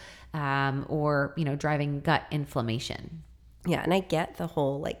stool, or, driving gut inflammation. Yeah. And I get the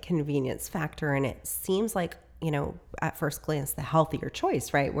whole like convenience factor. And it seems like, at first glance, the healthier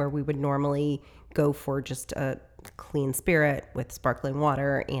choice, right? Where we would normally go for just a clean spirit with sparkling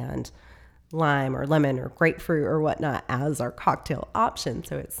water and lime or lemon or grapefruit or whatnot as our cocktail option.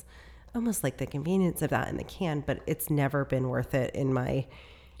 So it's almost like the convenience of that in the can, but it's never been worth it in my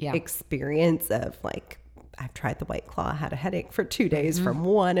experience of like, I've tried the White Claw, had a headache for 2 days from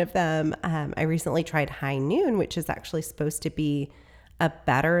one of them. I recently tried High Noon, which is actually supposed to be a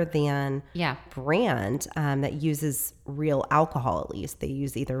better than brand that uses real alcohol. At least they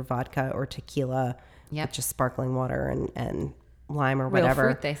use either vodka or tequila, just sparkling water and lime or whatever.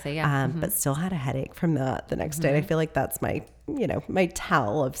 Real fruit, they say, but still had a headache from that the next day. I feel like that's my my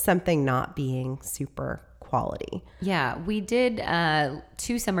tell of something not being super quality. Yeah, we did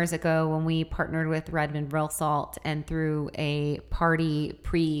 2 summers ago when we partnered with Redmond Real Salt, and through a party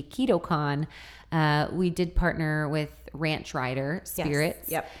pre-KetoCon, we did partner with Ranch Rider Spirits.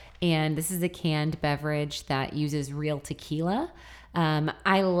 Yes. Yep. And this is a canned beverage that uses real tequila.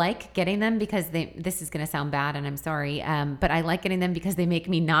 I like getting them because this is going to sound bad and I'm sorry. But I like getting them because they make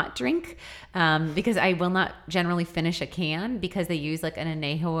me not drink, because I will not generally finish a can because they use like an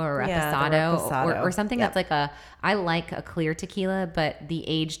añejo or reposado or something that's like I like a clear tequila, but the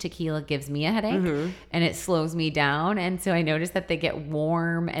aged tequila gives me a headache and it slows me down. And so I notice that they get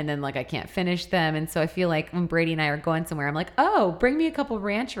warm and then like I can't finish them. And so I feel like when Brady and I are going somewhere, I'm like, oh, bring me a couple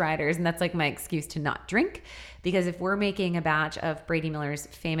Ranch Riders. And that's like my excuse to not drink. Because if we're making a batch of Brady Miller's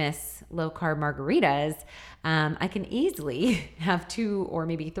famous low-carb margaritas, I can easily have 2 or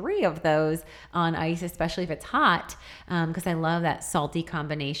maybe 3 of those on ice, especially if it's hot, because I love that salty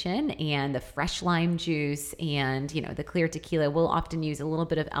combination and the fresh lime juice and, the clear tequila. We'll often use a little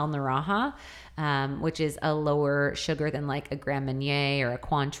bit of El Naraja, which is a lower sugar than like a Grand Marnier or a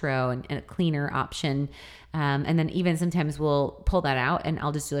Cointreau and a cleaner option. And then even sometimes we'll pull that out and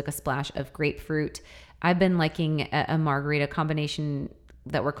I'll just do like a splash of grapefruit. I've been liking a margarita combination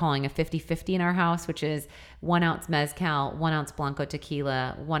that we're calling a 50-50 in our house, which is 1 ounce mezcal, 1 ounce Blanco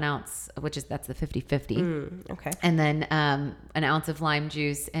tequila, 1 ounce, that's the 50-50. Okay. And then an ounce of lime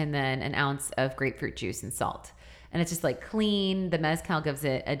juice and then an ounce of grapefruit juice and salt. And it's just like clean. The mezcal gives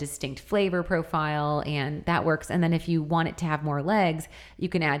it a distinct flavor profile and that works. And then if you want it to have more legs, you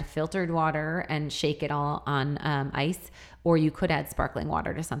can add filtered water and shake it all on ice, or you could add sparkling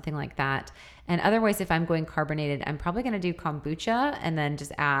water to something like that. And otherwise, if I'm going carbonated, I'm probably going to do kombucha and then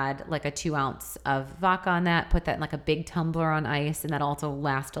just add like a 2 ounce of vodka on that, put that in like a big tumbler on ice, and that also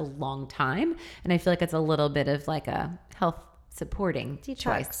lasts a long time. And I feel like it's a little bit of like a health supporting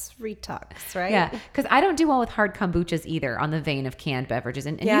choice. Retox, right? Yeah, because I don't do well with hard kombuchas either on the vein of canned beverages.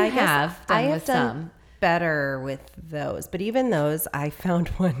 And you have done some. Better with those. But even those, I found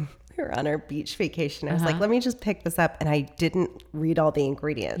one. We were on our beach vacation. I was like, let me just pick this up. And I didn't read all the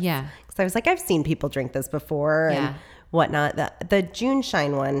ingredients. Yeah. Because I was like, I've seen people drink this before and whatnot. The June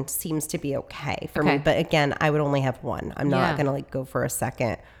Shine one seems to be okay for me. But again, I would only have one. I'm not going to like go for a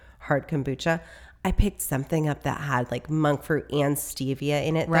second hard kombucha. I picked something up that had like monk fruit and stevia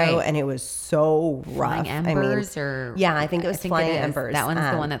in it though, and it was so rough. Flying Embers I think it was Flying Embers. That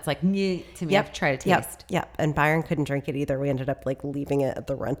one's the one that's like to me. I have to try to taste. Yep. And Byron couldn't drink it either. We ended up like leaving it at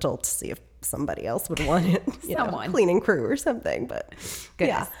the rental to see if somebody else would want it. Cleaning crew or something. But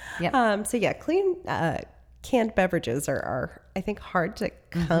goodness. Clean canned beverages are I think hard to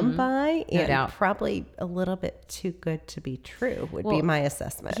come by and probably a little bit too good to be true would be my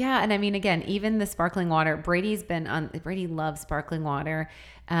assessment. Yeah. And I mean, again, even the sparkling water, Brady loves sparkling water.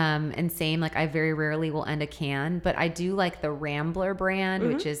 And same, like I very rarely will end a can, but I do like the Rambler brand,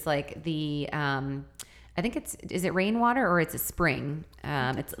 which is like the, I think is it rainwater or it's a spring?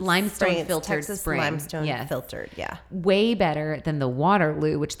 It's limestone filtered Texas spring. Limestone filtered, way better than the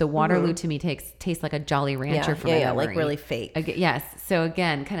Waterloo, which the Waterloo to me tastes like a Jolly Rancher from my memory. Like really fake. Yes. So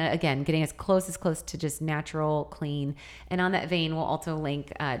again, getting as close to just natural, clean. And on that vein, we'll also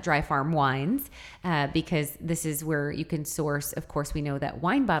link Dry Farm Wines because this is where you can source. Of course, we know that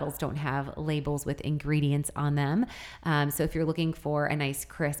wine bottles don't have labels with ingredients on them. So if you're looking for a nice,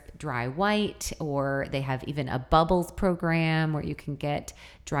 crisp, dry white, or they They have even a bubbles program where you can get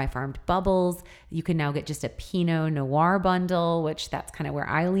dry farmed bubbles. You can now get just a Pinot Noir bundle, which that's kind of where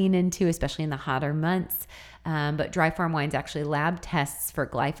I lean into, especially in the hotter months. But Dry Farm Wines actually lab tests for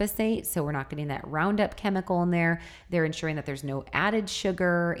glyphosate, so we're not getting that Roundup chemical in there. They're ensuring that there's no added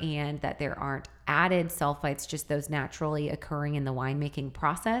sugar and that there aren't added sulfites, just those naturally occurring in the winemaking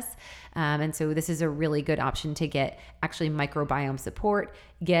process. And so this is a really good option to get actually microbiome support,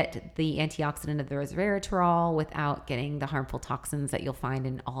 get the antioxidant of the resveratrol without getting the harmful toxins that you'll find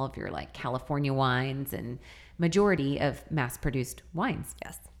in all of your like California wines and majority of mass-produced wines.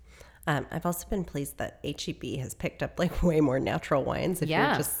 Yes. I've also been pleased that H-E-B has picked up like way more natural wines. If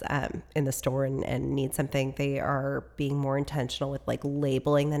you're just in the store and need something, they are being more intentional with like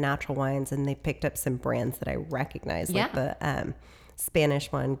labeling the natural wines, and they picked up some brands that I recognize, like the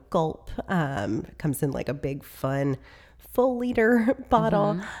Spanish one, Gulp, comes in like a big fun full liter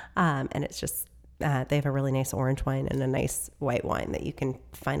bottle, and it's just they have a really nice orange wine and a nice white wine that you can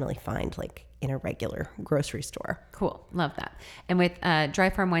finally find like in a regular grocery store. Cool. Love that. And with Dry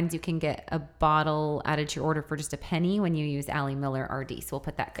Farm Wines, you can get a bottle added to your order for just a penny when you use Allie Miller RD. So we'll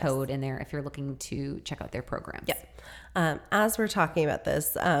put that code in there if you're looking to check out their programs. Yep. As we're talking about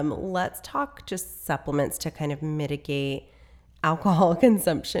this, let's talk just supplements to kind of mitigate alcohol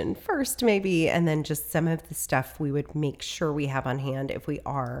consumption first, maybe, and then just some of the stuff we would make sure we have on hand if we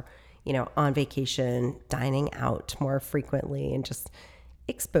are, on vacation, dining out more frequently, and just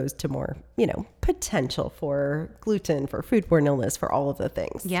exposed to more, potential for gluten, for foodborne illness, for all of the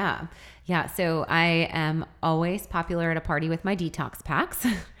things. Yeah. So I am always popular at a party with my detox packs,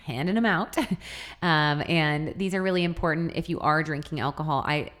 handing them out. And these are really important. If you are drinking alcohol,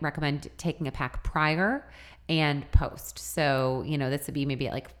 I recommend taking a pack prior and post. So, this would be maybe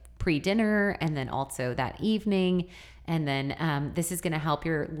like pre-dinner and then also that evening. And then this is going to help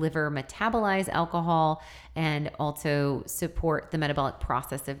your liver metabolize alcohol and also support the metabolic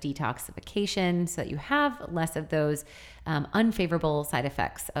process of detoxification so that you have less of those unfavorable side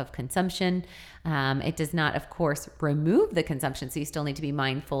effects of consumption. It does not, of course, remove the consumption, so you still need to be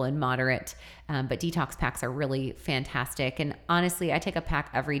mindful and moderate. But detox packs are really fantastic. And honestly, I take a pack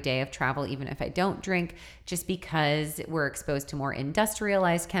every day of travel, even if I don't drink, just because we're exposed to more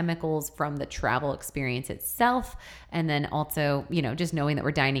industrialized chemicals from the travel experience itself. And then also, just knowing that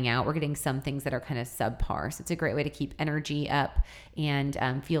we're dining out, we're getting some things that are kind of subpar. So it's a great way to keep energy up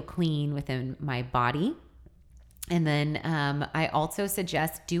and feel clean within my body. And then I also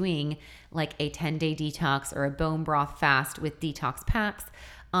suggest doing like a 10-day detox or a bone broth fast with detox packs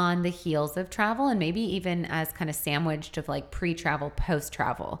on the heels of travel, and maybe even as kind of sandwiched of like pre-travel,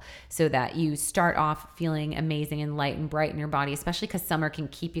 post-travel, so that you start off feeling amazing and light and bright in your body, especially because summer can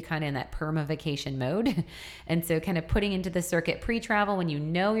keep you kind of in that perma-vacation mode. And so kind of putting into the circuit pre-travel when you're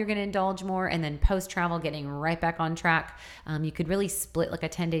going to indulge more, and then post-travel getting right back on track. You could really split like a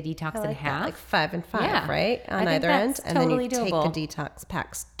 10-day detox in half. Like 5 and 5, right? On either end. And totally then you doable. take the detox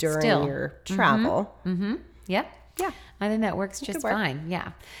packs during your travel. Yep. Yeah. I think that works just fine.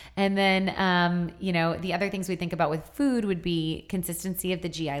 Yeah. And then, the other things we think about with food would be consistency of the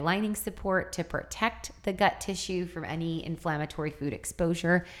GI lining support to protect the gut tissue from any inflammatory food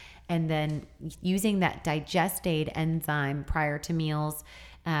exposure. And then using that Digestaid enzyme prior to meals,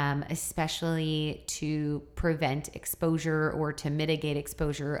 especially to prevent exposure or to mitigate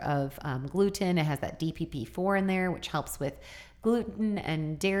exposure of gluten. It has that DPP4 in there, which helps with gluten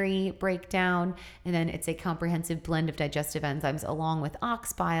and dairy breakdown. And then it's a comprehensive blend of digestive enzymes along with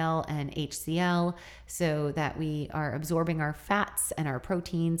ox bile and HCl, so that we are absorbing our fats and our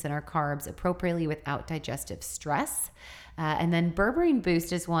proteins and our carbs appropriately without digestive stress. And then Berberine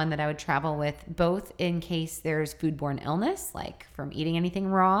Boost is one that I would travel with, both in case there's foodborne illness, like from eating anything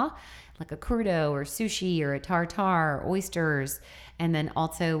raw, like a crudo or sushi or a tartare, oysters, and then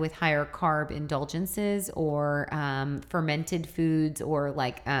also with higher carb indulgences or fermented foods or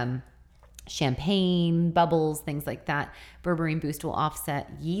like champagne, bubbles, things like that. Berberine Boost will offset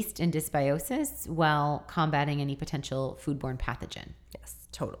yeast and dysbiosis while combating any potential foodborne pathogen. Yes,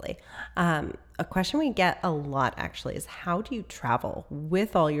 totally. A question we get a lot actually is, how do you travel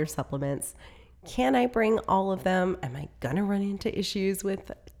with all your supplements? Can I bring all of them? Am I going to run into issues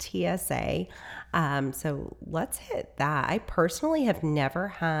with TSA? So let's hit that. I personally have never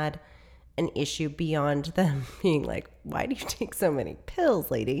had an issue beyond them being like, why do you take so many pills,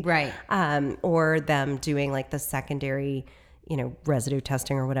 lady? Right. Or them doing like the secondary, residue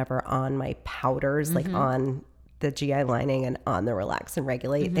testing or whatever on my powders, like on the GI lining and on the Relax and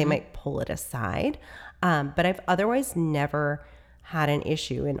Regulate. They might pull it aside. But I've otherwise never had an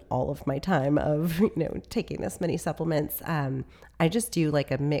issue in all of my time of, taking this many supplements. I just do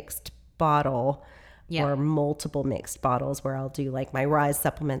like a mixed bottle or multiple mixed bottles where I'll do like my Rise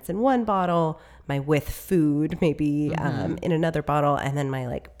supplements in one bottle, my with food maybe in another bottle, and then my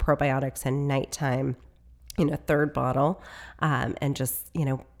like probiotics and nighttime in a third bottle. And just,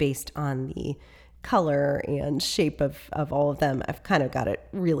 based on the color and shape of all of them, I've kind of got it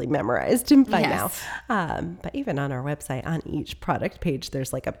really memorized by now. But even on our website, on each product page,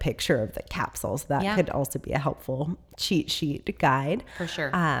 there's like a picture of the capsules. That could also be a helpful cheat sheet guide. For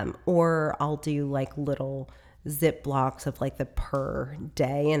sure. Or I'll do like little zip blocks of like the per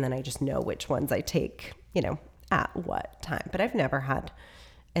day, and then I just know which ones I take, at what time. But I've never had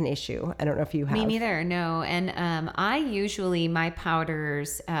an issue. I don't know if you have. Me neither, no. And I usually, my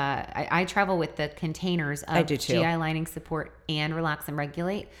powders, I travel with the containers of GI lining support and relax and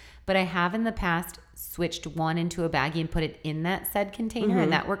regulate, but I have in the past switched one into a baggie and put it in that said container,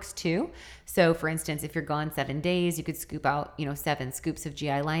 and that works too. So for instance, if you're gone 7 days, you could scoop out, 7 scoops of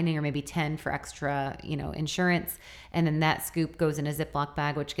GI lining, or maybe 10 for extra, insurance. And then that scoop goes in a Ziploc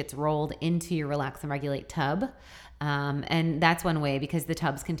bag, which gets rolled into your relax and regulate tub. And that's one way, because the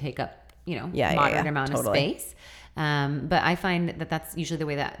tubs can take up, moderate amount of space. But I find that that's usually the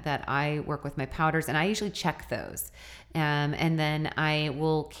way that I work with my powders, and I usually check those. And then I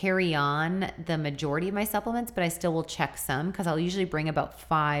will carry on the majority of my supplements, but I still will check some, because I'll usually bring about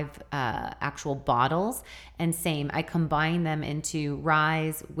 5 actual bottles. And same, I combine them into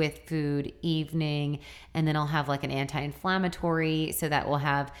Rise, with food, evening, and then I'll have like an anti-inflammatory, so that will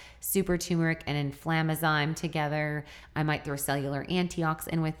have super turmeric and inflammazyme together. I might throw cellular antiox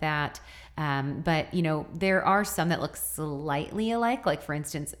in with that. But there are some that look slightly alike, like for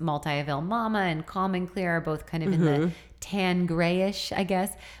instance, Multi-Avail Mama and Calm and Clear are both kind of in the tan grayish, I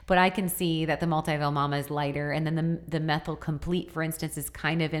guess, but I can see that the Multi-Avail Mama is lighter, and then the Methyl Complete, for instance, is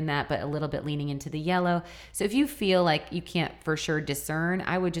kind of in that, but a little bit leaning into the yellow. So if you feel like you can't for sure discern,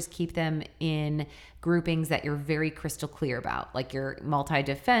 I would just keep them in groupings that you're very crystal clear about, like your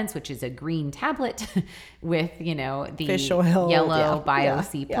Multi-Defense, which is a green tablet with, the fish oil, yellow Bio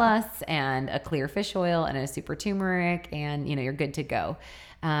C Plus, and a clear fish oil, and a super turmeric, and, you're good to go.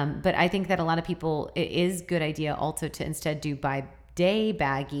 But I think that a lot of people, it is a good idea also to instead do by day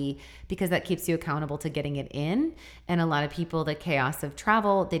baggie, because that keeps you accountable to getting it in. And a lot of people, the chaos of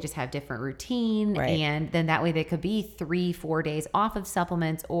travel, they just have different routine. Right. And then that way they could be 3-4 days off of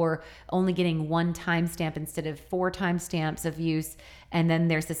supplements, or only getting 1 timestamp instead of 4 timestamps of use. And then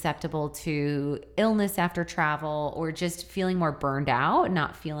they're susceptible to illness after travel, or just feeling more burned out,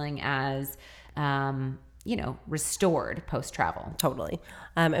 not feeling as, restored post-travel. Totally.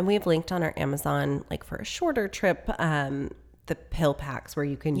 And we have linked on our Amazon, like for a shorter trip, the pill packs where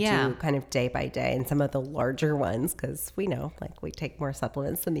you can do kind of day by day, and some of the larger ones, because we know like we take more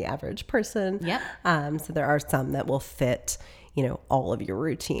supplements than the average person. Yep. So there are some that will fit, all of your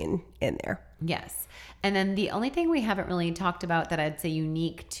routine in there. Yes. And then the only thing we haven't really talked about that I'd say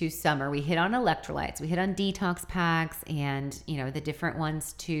unique to summer, we hit on electrolytes, we hit on detox packs, and, the different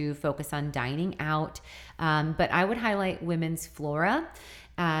ones to focus on dining out. But I would highlight Women's Flora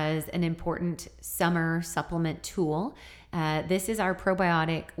as an important summer supplement tool. This is our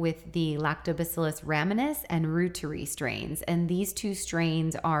probiotic with the Lactobacillus rhamnosus and Reuteri strains. And these 2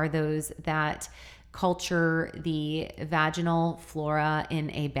 strains are those that culture the vaginal flora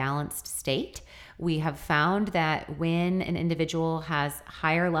in a balanced state. We have found that when an individual has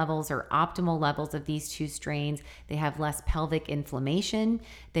higher levels or optimal levels of these 2 strains, they have less pelvic inflammation,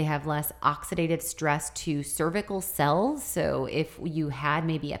 they have less oxidative stress to cervical cells. So if you had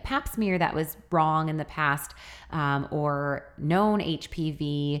maybe a pap smear that was wrong in the past, or known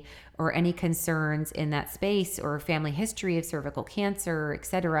HPV, or any concerns in that space, or family history of cervical cancer,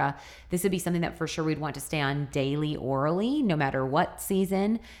 etc., this would be something that for sure we'd want to stay on daily orally, no matter what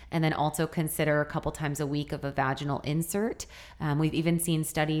season. And then also consider a couple times a week of a vaginal insert. We've even seen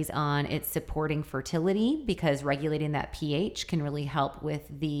studies on it supporting fertility, because regulating that pH can really help with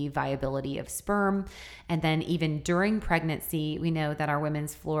the viability of sperm. And then even during pregnancy, we know that our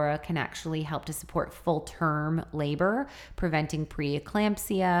Women's Flora can actually help to support full-term labor, preventing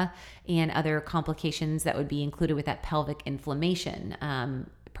preeclampsia and other complications that would be included with that pelvic inflammation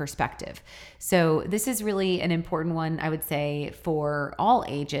perspective. So this is really an important one, I would say, for all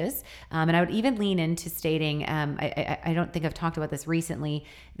ages. And I would even lean into stating, I don't think I've talked about this recently,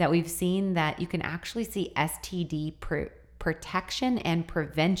 that we've seen that you can actually see STD protection and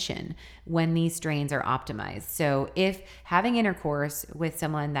prevention when these strains are optimized. So if having intercourse with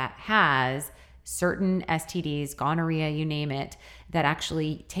someone that has certain STDs, gonorrhea, you name it, that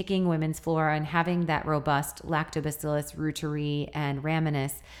actually taking women's flora and having that robust Lactobacillus reuteri and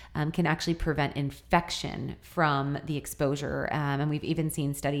rhamnosus can actually prevent infection from the exposure. And we've even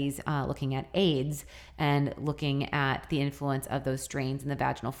seen studies looking at AIDS and looking at the influence of those strains in the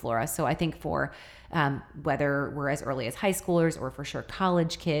vaginal flora. So I think for whether we're as early as high schoolers or for sure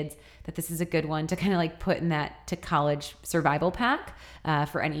college kids, that this is a good one to kind of like put in that to college survival pack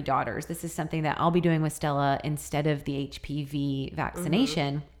for any daughters. This is something that I'll be doing with Stella instead of the HPV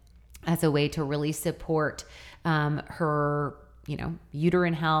vaccination as a way to really support her,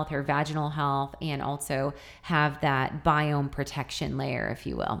 uterine health, her vaginal health, and also have that biome protection layer, if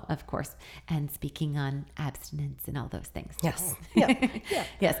you will, of course. And speaking on abstinence and all those things. Yes. Yeah.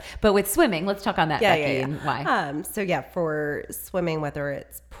 Yes. But with swimming, let's talk on that, Becky, and why. So for swimming, whether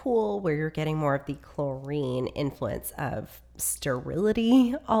it's pool where you're getting more of the chlorine influence of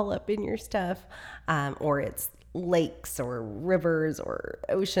sterility all up in your stuff, or it's lakes or rivers or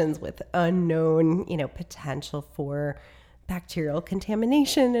oceans with unknown, potential for bacterial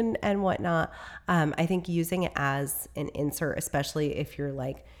contamination and whatnot. I think using it as an insert, especially if you're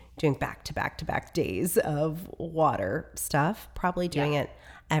like doing back to back days of water stuff, probably doing it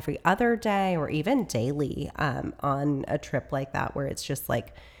every other day or even daily on a trip like that, where it's just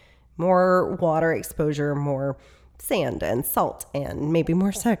like more water exposure, more sand and salt and maybe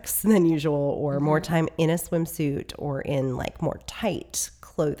more sex than usual, or more time in a swimsuit or in like more tight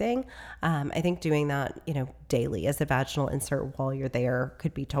clothing. I think doing that, daily as a vaginal insert while you're there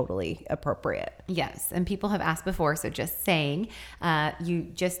could be totally appropriate. Yes. And people have asked before. So just saying, you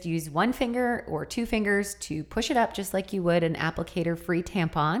just use one finger or two fingers to push it up, just like you would an applicator free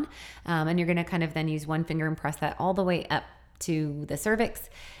tampon. And you're going to kind of then use one finger and press that all the way up to the cervix,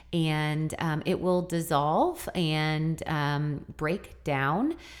 and it will dissolve and break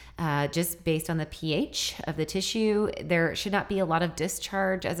down just based on the pH of the tissue. There should not be a lot of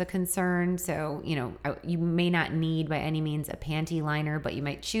discharge as a concern. So, you may not need by any means a panty liner, but you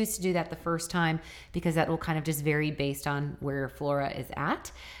might choose to do that the first time because that will kind of just vary based on where your flora is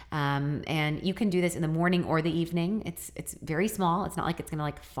at. And you can do this in the morning or the evening. It's very small. It's not like it's going to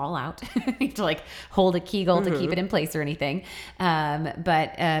like fall out. You have to like hold a Kegel to keep it in place or anything.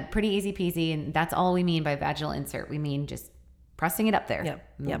 But pretty easy peasy. And that's all we mean by vaginal insert. We mean just pressing it up there.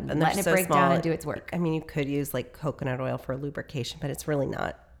 Yep. And letting it break down and do its work. I mean, you could use like coconut oil for lubrication, but it's really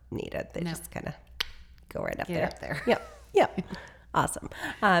not needed. They just kind of go right up Get there. up there. Yep. Awesome.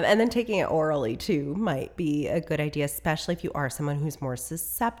 And then taking it orally too might be a good idea, especially if you are someone who's more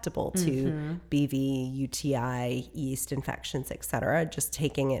susceptible to BV, UTI, yeast infections, etc. Just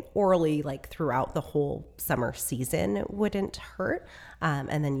taking it orally like throughout the whole summer season wouldn't hurt.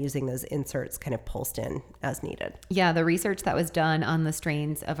 And then using those inserts kind of pulsed in as needed. Yeah, the research that was done on the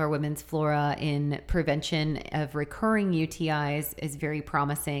strains of our women's flora in prevention of recurring UTIs is very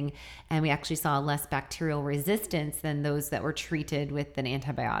promising. And we actually saw less bacterial resistance than those that were treated with an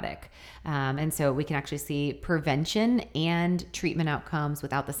antibiotic. And so we can actually see prevention and treatment outcomes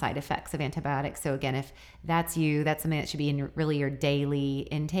without the side effects of antibiotics. So again, if that's you, that's something that should be in really your daily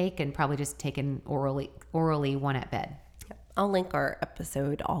intake and probably just taken orally one at bed. I'll link our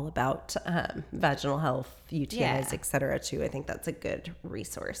episode all about vaginal health, UTIs, etc. too. I think that's a good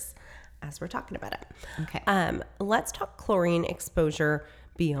resource as we're talking about it. Okay. Let's talk chlorine exposure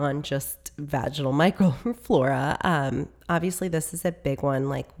beyond just vaginal microflora. Obviously, this is a big one,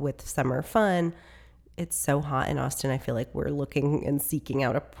 like with summer fun. It's so hot in Austin. I feel like we're looking and seeking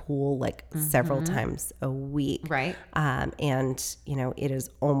out a pool like several times a week. Right. And, it is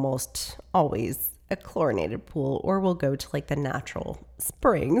almost always a chlorinated pool, or we'll go to like the natural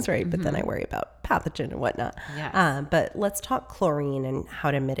springs, right? But then I worry about pathogen and whatnot. Yes. But let's talk chlorine and how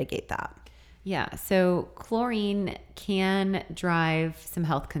to mitigate that. Yeah, so chlorine can drive some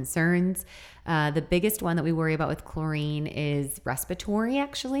health concerns. The biggest one that we worry about with chlorine is respiratory,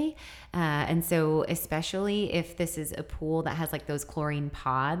 actually. And so especially if this is a pool that has like those chlorine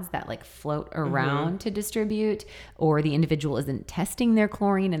pods that like float around to distribute, or the individual isn't testing their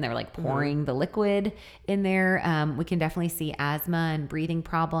chlorine and they're like pouring the liquid in there, we can definitely see asthma and breathing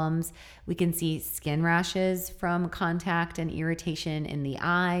problems. We can see skin rashes from contact and irritation in the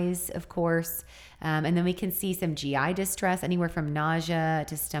eyes, of course. And then we can see some GI distress, anywhere from nausea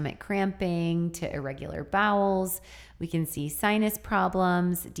to stomach cramping to irregular bowels. We can see sinus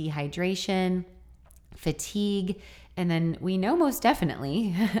problems, dehydration, fatigue, And then we know most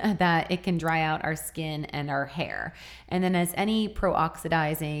definitely that it can dry out our skin and our hair. And then as any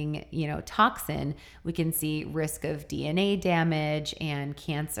pro-oxidizing, toxin, we can see risk of DNA damage and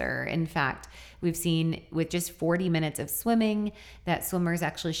cancer. In fact, we've seen with just 40 minutes of swimming that swimmers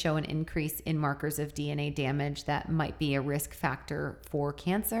actually show an increase in markers of DNA damage that might be a risk factor for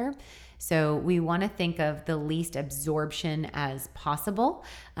cancer. So we want to think of the least absorption as possible,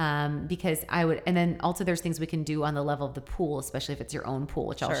 because and then also there's things we can do on the level of the pool, especially if it's your own pool,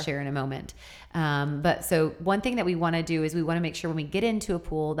 which I'll share in a moment. But so one thing that we want to do is we want to make sure when we get into a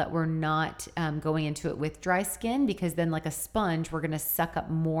pool that we're not going into it with dry skin, because then like a sponge, we're going to suck up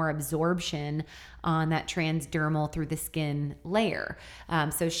more absorption on that transdermal through the skin layer.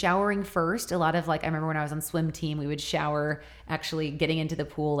 So showering first, a lot of I remember when I was on swim team, we would shower actually getting into the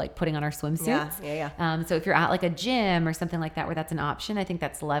pool, like putting on our swimsuits. Yeah. So if you're at like a gym or something like that where that's an option, I think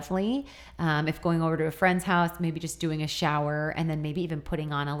that's lovely. If going over to a friend's house, maybe just doing a shower and then maybe even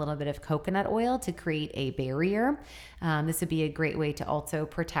putting on a little bit of coconut oil to create a barrier. This would be a great way to also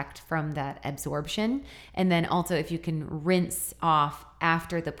protect from that absorption. And then also if you can rinse off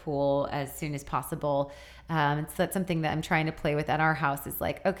after the pool as soon as possible. So that's something that I'm trying to play with at our house is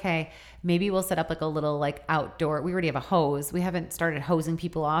okay, maybe we'll set up a little outdoor, we already have a hose. We haven't started hosing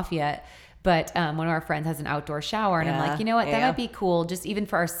people off yet, but one of our friends has an outdoor shower and I'm like, you know what, that might be cool just even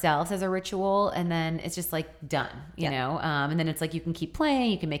for ourselves as a ritual. And then it's just done, you know? And then it's you can keep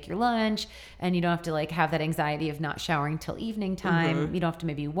playing, you can make your lunch and you don't have to have that anxiety of not showering till evening time. Mm-hmm. You don't have to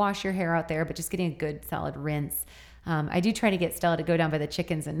maybe wash your hair out there, but just getting a good solid rinse. I do try to get Stella to go down by the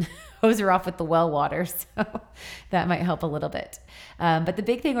chickens and hose her off with the well water. So that might help a little bit. But the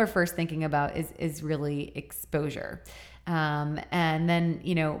big thing we're first thinking about is really exposure. And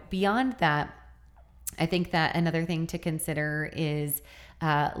then, beyond that, I think that another thing to consider is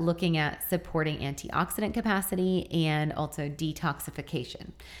looking at supporting antioxidant capacity and also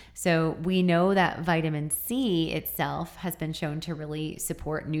detoxification. So we know that vitamin C itself has been shown to really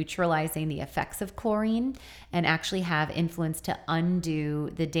support neutralizing the effects of chlorine and actually have influence to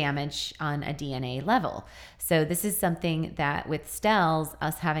undo the damage on a DNA level. So this is something that with Stell's,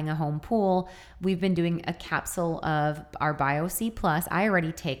 us having a home pool, we've been doing a capsule of our BioC Plus. I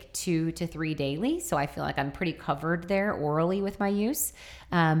already take 2 to 3 daily, so I feel like I'm pretty covered there orally with my use.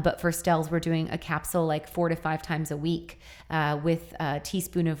 But for Stell's, we're doing a capsule 4 to 5 times a week with a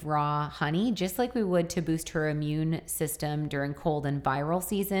teaspoon of raw honey, just like we would to boost her immune system during cold and viral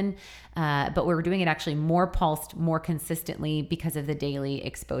season. But we're doing it actually more pulsed, more consistently because of the daily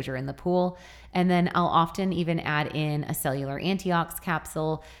exposure in the pool. And then I'll often even add in a cellular antiox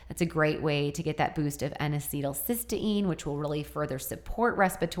capsule. That's a great way to get that boost of N-acetylcysteine, which will really further support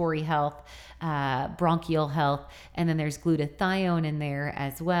respiratory health, bronchial health. And then there's glutathione in there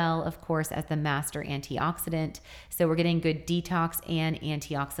as well, of course, as the master antioxidant. So we're getting good detox and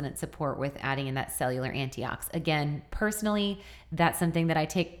antioxidant support with adding in that cellular antiox. Again, personally, that's something that I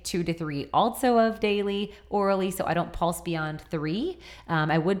take 2 to 3 also of daily orally, so I don't pulse beyond 3.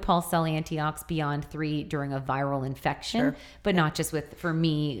 I would pulse cell antiox beyond 3 during a viral infection, but not just with, for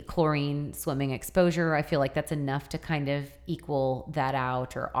me, chlorine swimming exposure. I feel like that's enough to kind of equal that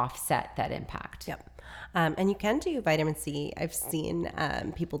out or offset that impact. Yep. And you can do vitamin C. I've seen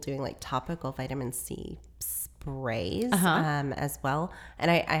people doing topical vitamin C sprays as well.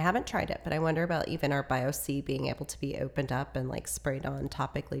 And I haven't tried it, but I wonder about even our BioC being able to be opened up and sprayed on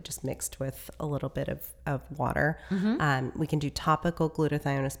topically, just mixed with a little bit of water. Mm-hmm. We can do topical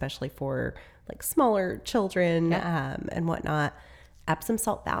glutathione, especially for smaller children and whatnot. Epsom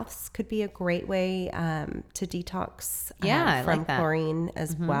salt baths could be a great way to detox from chlorine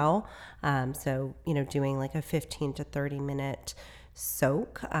as well. So, doing a 15 to 30 minute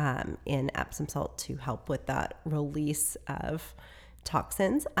soak in Epsom salt to help with that release of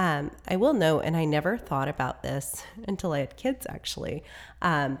toxins. I will note, and I never thought about this until I had kids actually,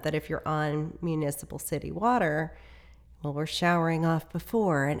 that if you're on municipal city water, well, we're showering off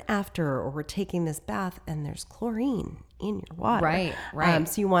before and after, or we're taking this bath and there's chlorine in your water. Right.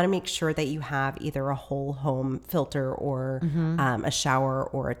 So you want to make sure that you have either a whole home filter or a shower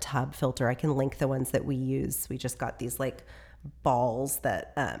or a tub filter. I can link the ones that we use. We just got these balls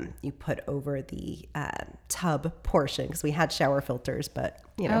that you put over the tub portion, because we had shower filters, but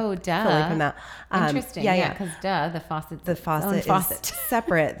duh. From that. Interesting. Because the faucet is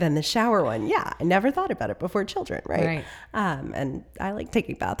separate than the shower one. Yeah, I never thought about it before children, right? And I like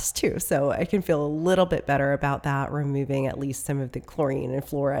taking baths too, so I can feel a little bit better about that, removing at least some of the chlorine and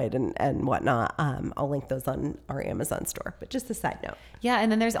fluoride and whatnot. I'll link those on our Amazon store, but just a side note. Yeah,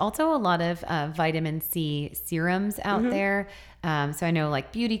 and then there's also a lot of vitamin C serums out there. So I know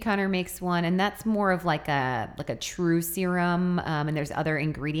like Beautycounter makes one, and that's more of like a true serum. And there's other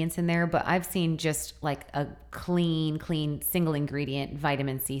ingredients in there, but I've seen just like a clean single ingredient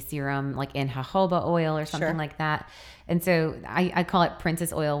vitamin C serum, like in jojoba oil or something like that. And so I call it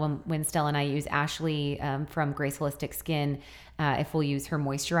princess oil when Stella and I use Ashley from Grace Holistic Skin, if we'll use her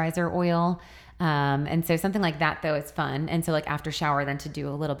moisturizer oil. And so something like that though is fun. And so like after shower, then to do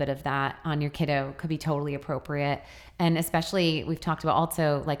a little bit of that on your kiddo could be totally appropriate. And especially we've talked about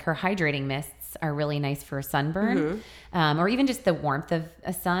also like her hydrating mists are really nice for sunburn, or even just the warmth of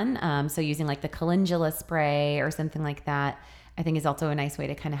a sun. So using like the calendula spray or something like that, I think is also a nice way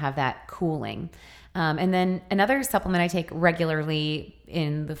to kind of have that cooling. And then another supplement I take regularly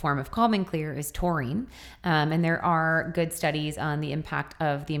in the form of Calm and Clear is taurine. And there are good studies on the impact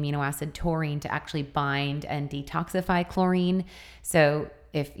of the amino acid taurine to actually bind and detoxify chlorine. So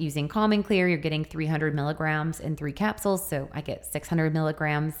if using Calm and Clear, you're getting 300 milligrams in 3 capsules. So I get 600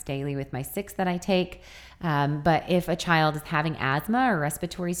 milligrams daily with my 6 that I take. But if a child is having asthma or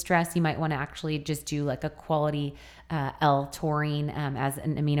respiratory stress, you might want to actually just do like a quality L-taurine as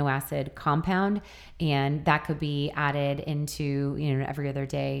an amino acid compound. And that could be added into, every other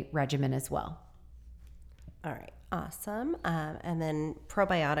day regimen as well. All right. Awesome. And then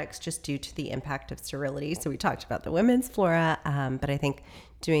probiotics, just due to the impact of sterility. So we talked about the women's flora, but I think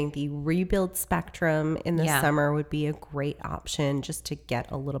doing the Rebuild Spectrum in the summer would be a great option just to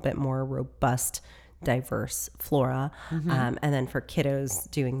get a little bit more robust, diverse flora. And then for kiddos,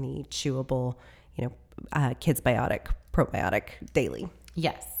 doing the chewable, Kids Biotic probiotic daily.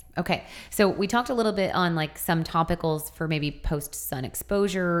 Yes. Okay. So we talked a little bit on like some topicals for maybe post sun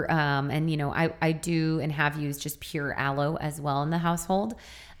exposure. And I do and have used just pure aloe as well in the household.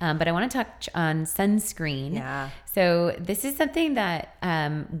 But I want to touch on sunscreen. Yeah. So this is something that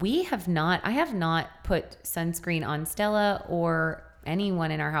I have not put sunscreen on Stella or anyone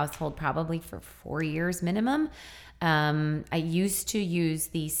in our household probably for 4 years minimum. I used to use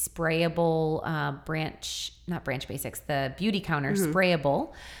the sprayable not Branch Basics, the Beautycounter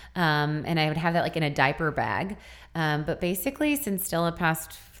sprayable. And I would have that like in a diaper bag. But basically since Stella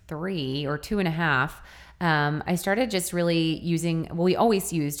passed 3 or 2.5, I started just really using, we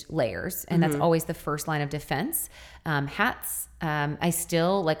always used layers, and that's always the first line of defense. Hats. I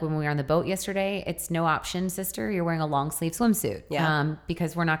still, like when we were on the boat yesterday, it's no option, sister. You're wearing a long sleeve swimsuit.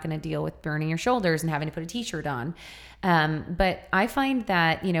 Because we're not going to deal with burning your shoulders and having to put a t-shirt on. But I find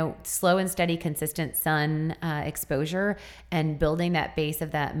that, slow and steady, consistent sun exposure and building that base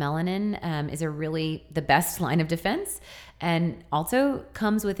of that melanin is really the best line of defense, and also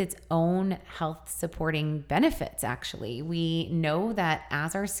comes with its own health supporting benefits. Actually, we know that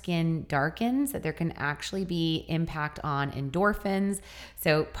as our skin darkens, that there can actually be impact on endorphins.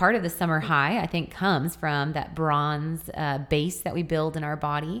 So part of the summer high, I think, comes from that bronze base that we build in our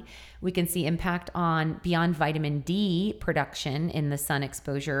body. We can see impact on beyond vitamin D production in the sun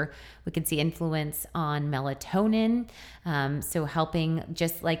exposure. We can see influence on melatonin. So helping,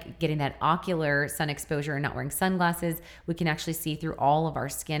 just like getting that ocular sun exposure and not wearing sunglasses, we can actually see through all of our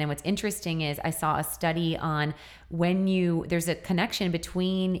skin. And what's interesting is I saw a study on there's a connection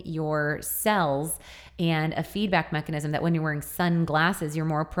between your cells and a feedback mechanism that when you're wearing sunglasses, you're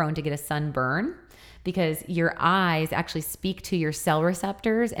more prone to get a sunburn, because your eyes actually speak to your cell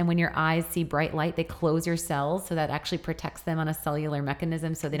receptors. And when your eyes see bright light, they close your cells. So that actually protects them on a cellular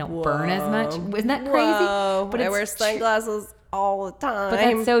mechanism so they don't burn as much. Isn't that crazy? But I wear sunglasses all the time. But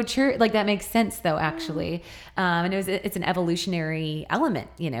that's so true. Like that makes sense though, actually. And it's an evolutionary element,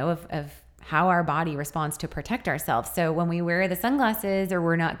 of how our body responds to protect ourselves. So when we wear the sunglasses or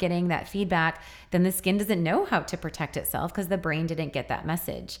we're not getting that feedback, then the skin doesn't know how to protect itself because the brain didn't get that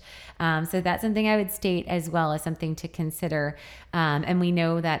message. So that's something I would state as well as something to consider. And we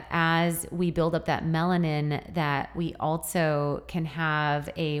know that as we build up that melanin, that we also can have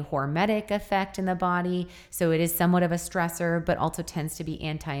a hormetic effect in the body. So it is somewhat of a stressor, but also tends to be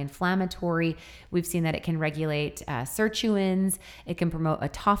anti-inflammatory. We've seen that it can regulate sirtuins. It can promote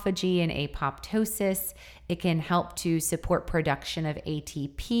autophagy and apoptosis. It can help to support production of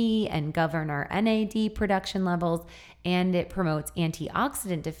ATP and govern our NAD production levels, and it promotes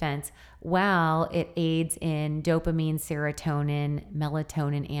antioxidant defense while it aids in dopamine, serotonin,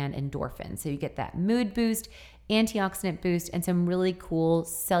 melatonin, and endorphins. So you get that mood boost, antioxidant boost, and some really cool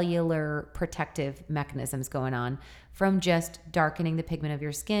cellular protective mechanisms going on from just darkening the pigment of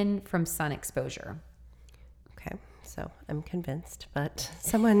your skin from sun exposure. Okay. So I'm convinced, but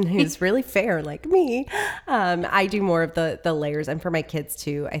someone who's really fair like me, I do more of the layers. And for my kids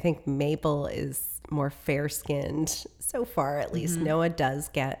too, I think Maple is more fair skinned so far, at least. Noah does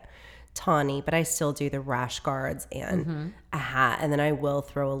get tawny, but I still do the rash guards and a hat. And then I will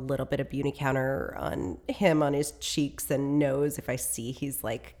throw a little bit of Beautycounter on him on his cheeks and nose if I see he's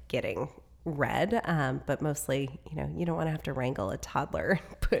like getting red. But mostly, you don't want to have to wrangle a toddler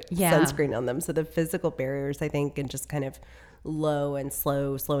and put sunscreen on them. So the physical barriers, I think, and just kind of slow and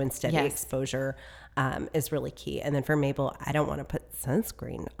steady exposure is really key. And then for Mabel, I don't want to put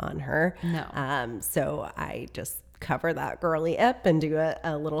sunscreen on her. No. So I just cover that girly up and do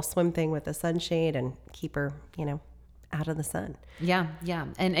a little swim thing with a sunshade and keep her, out of the sun. Yeah.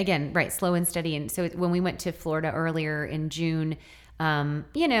 And again, right, slow and steady. And so when we went to Florida earlier in June,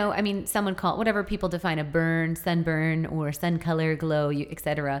 someone call it whatever people define a burn, sunburn, or sun color glow,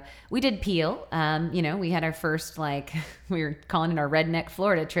 etc. We did peel. We had our first, we were calling it our redneck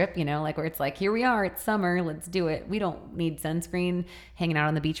Florida trip, where it's like, here we are, it's summer, let's do it. We don't need sunscreen hanging out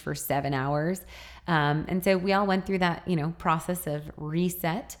on the beach for 7 hours. And so we all went through that, process of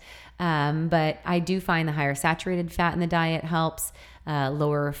reset. But I do find the higher saturated fat in the diet helps.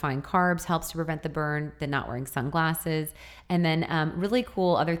 Lower refined carbs helps to prevent the burn, than not wearing sunglasses. And then really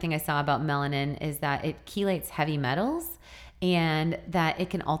cool other thing I saw about melanin is that it chelates heavy metals and that it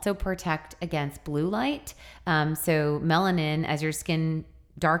can also protect against blue light. So melanin, as your skin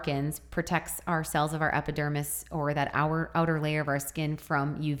darkens, protects our cells of our epidermis, or that outer layer of our skin,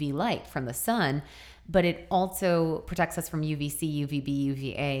 from UV light from the sun. But it also protects us from UVC, UVB,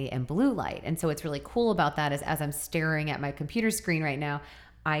 UVA, and blue light. And so what's really cool about that is, as I'm staring at my computer screen right now,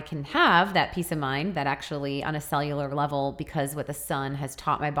 I can have that peace of mind that actually on a cellular level, because what the sun has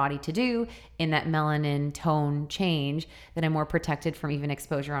taught my body to do in that melanin tone change, that I'm more protected from even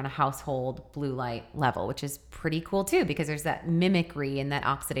exposure on a household blue light level, which is pretty cool too, because there's that mimicry and that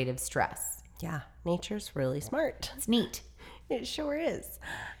oxidative stress. Yeah, nature's really smart. It's neat. It sure is.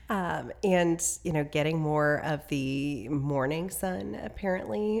 And, getting more of the morning sun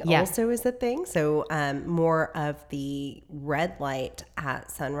apparently also is a thing. So more of the red light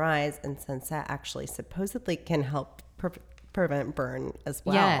at sunrise and sunset actually supposedly can help prevent burn as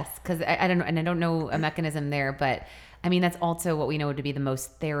well. Yes, because I don't know a mechanism there, but I mean, that's also what we know to be the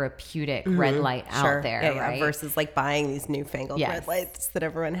most therapeutic red light out there, right? Versus buying these newfangled red lights that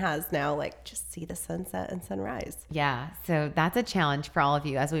everyone has now, just see the sunset and sunrise. Yeah. So that's a challenge for all of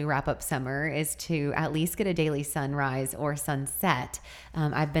you as we wrap up summer, is to at least get a daily sunrise or sunset.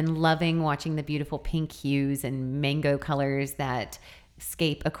 I've been loving watching the beautiful pink hues and mango colors that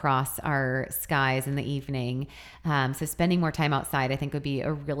escape across our skies in the evening. So spending more time outside, I think, would be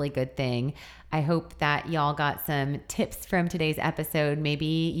a really good thing. I hope that y'all got some tips from today's episode. Maybe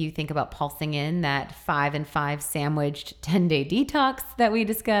you think about pulsing in that 5 and 5 sandwiched 10-day detox that we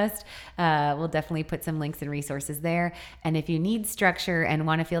discussed. We'll definitely put some links and resources there. And if you need structure and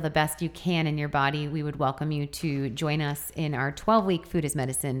want to feel the best you can in your body, we would welcome you to join us in our 12-week Food is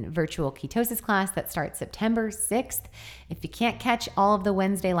Medicine virtual ketosis class that starts September 6th. If you can't catch all of the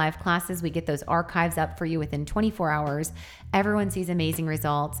Wednesday live classes, we get those archives up for you within 24 hours. Everyone sees amazing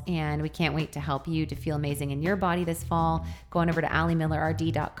results, and we can't wait to help you to feel amazing in your body this fall. Go on over to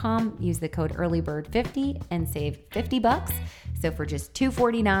AllieMillerRD.com, use the code EARLYBIRD50 and save $50. So for just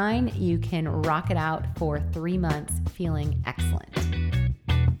 $249, you can rock it out for 3 months feeling excellent.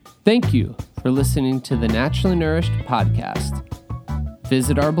 Thank you for listening to the Naturally Nourished podcast.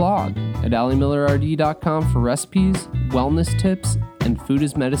 Visit our blog at AllieMillerRD.com for recipes, wellness tips, and Food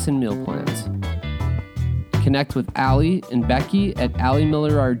is Medicine meal plans. Connect with Allie and Becky at Allie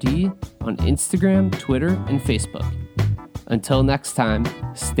Miller RD on Instagram, Twitter, and Facebook. Until next time,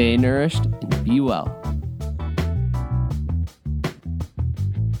 stay nourished and be well.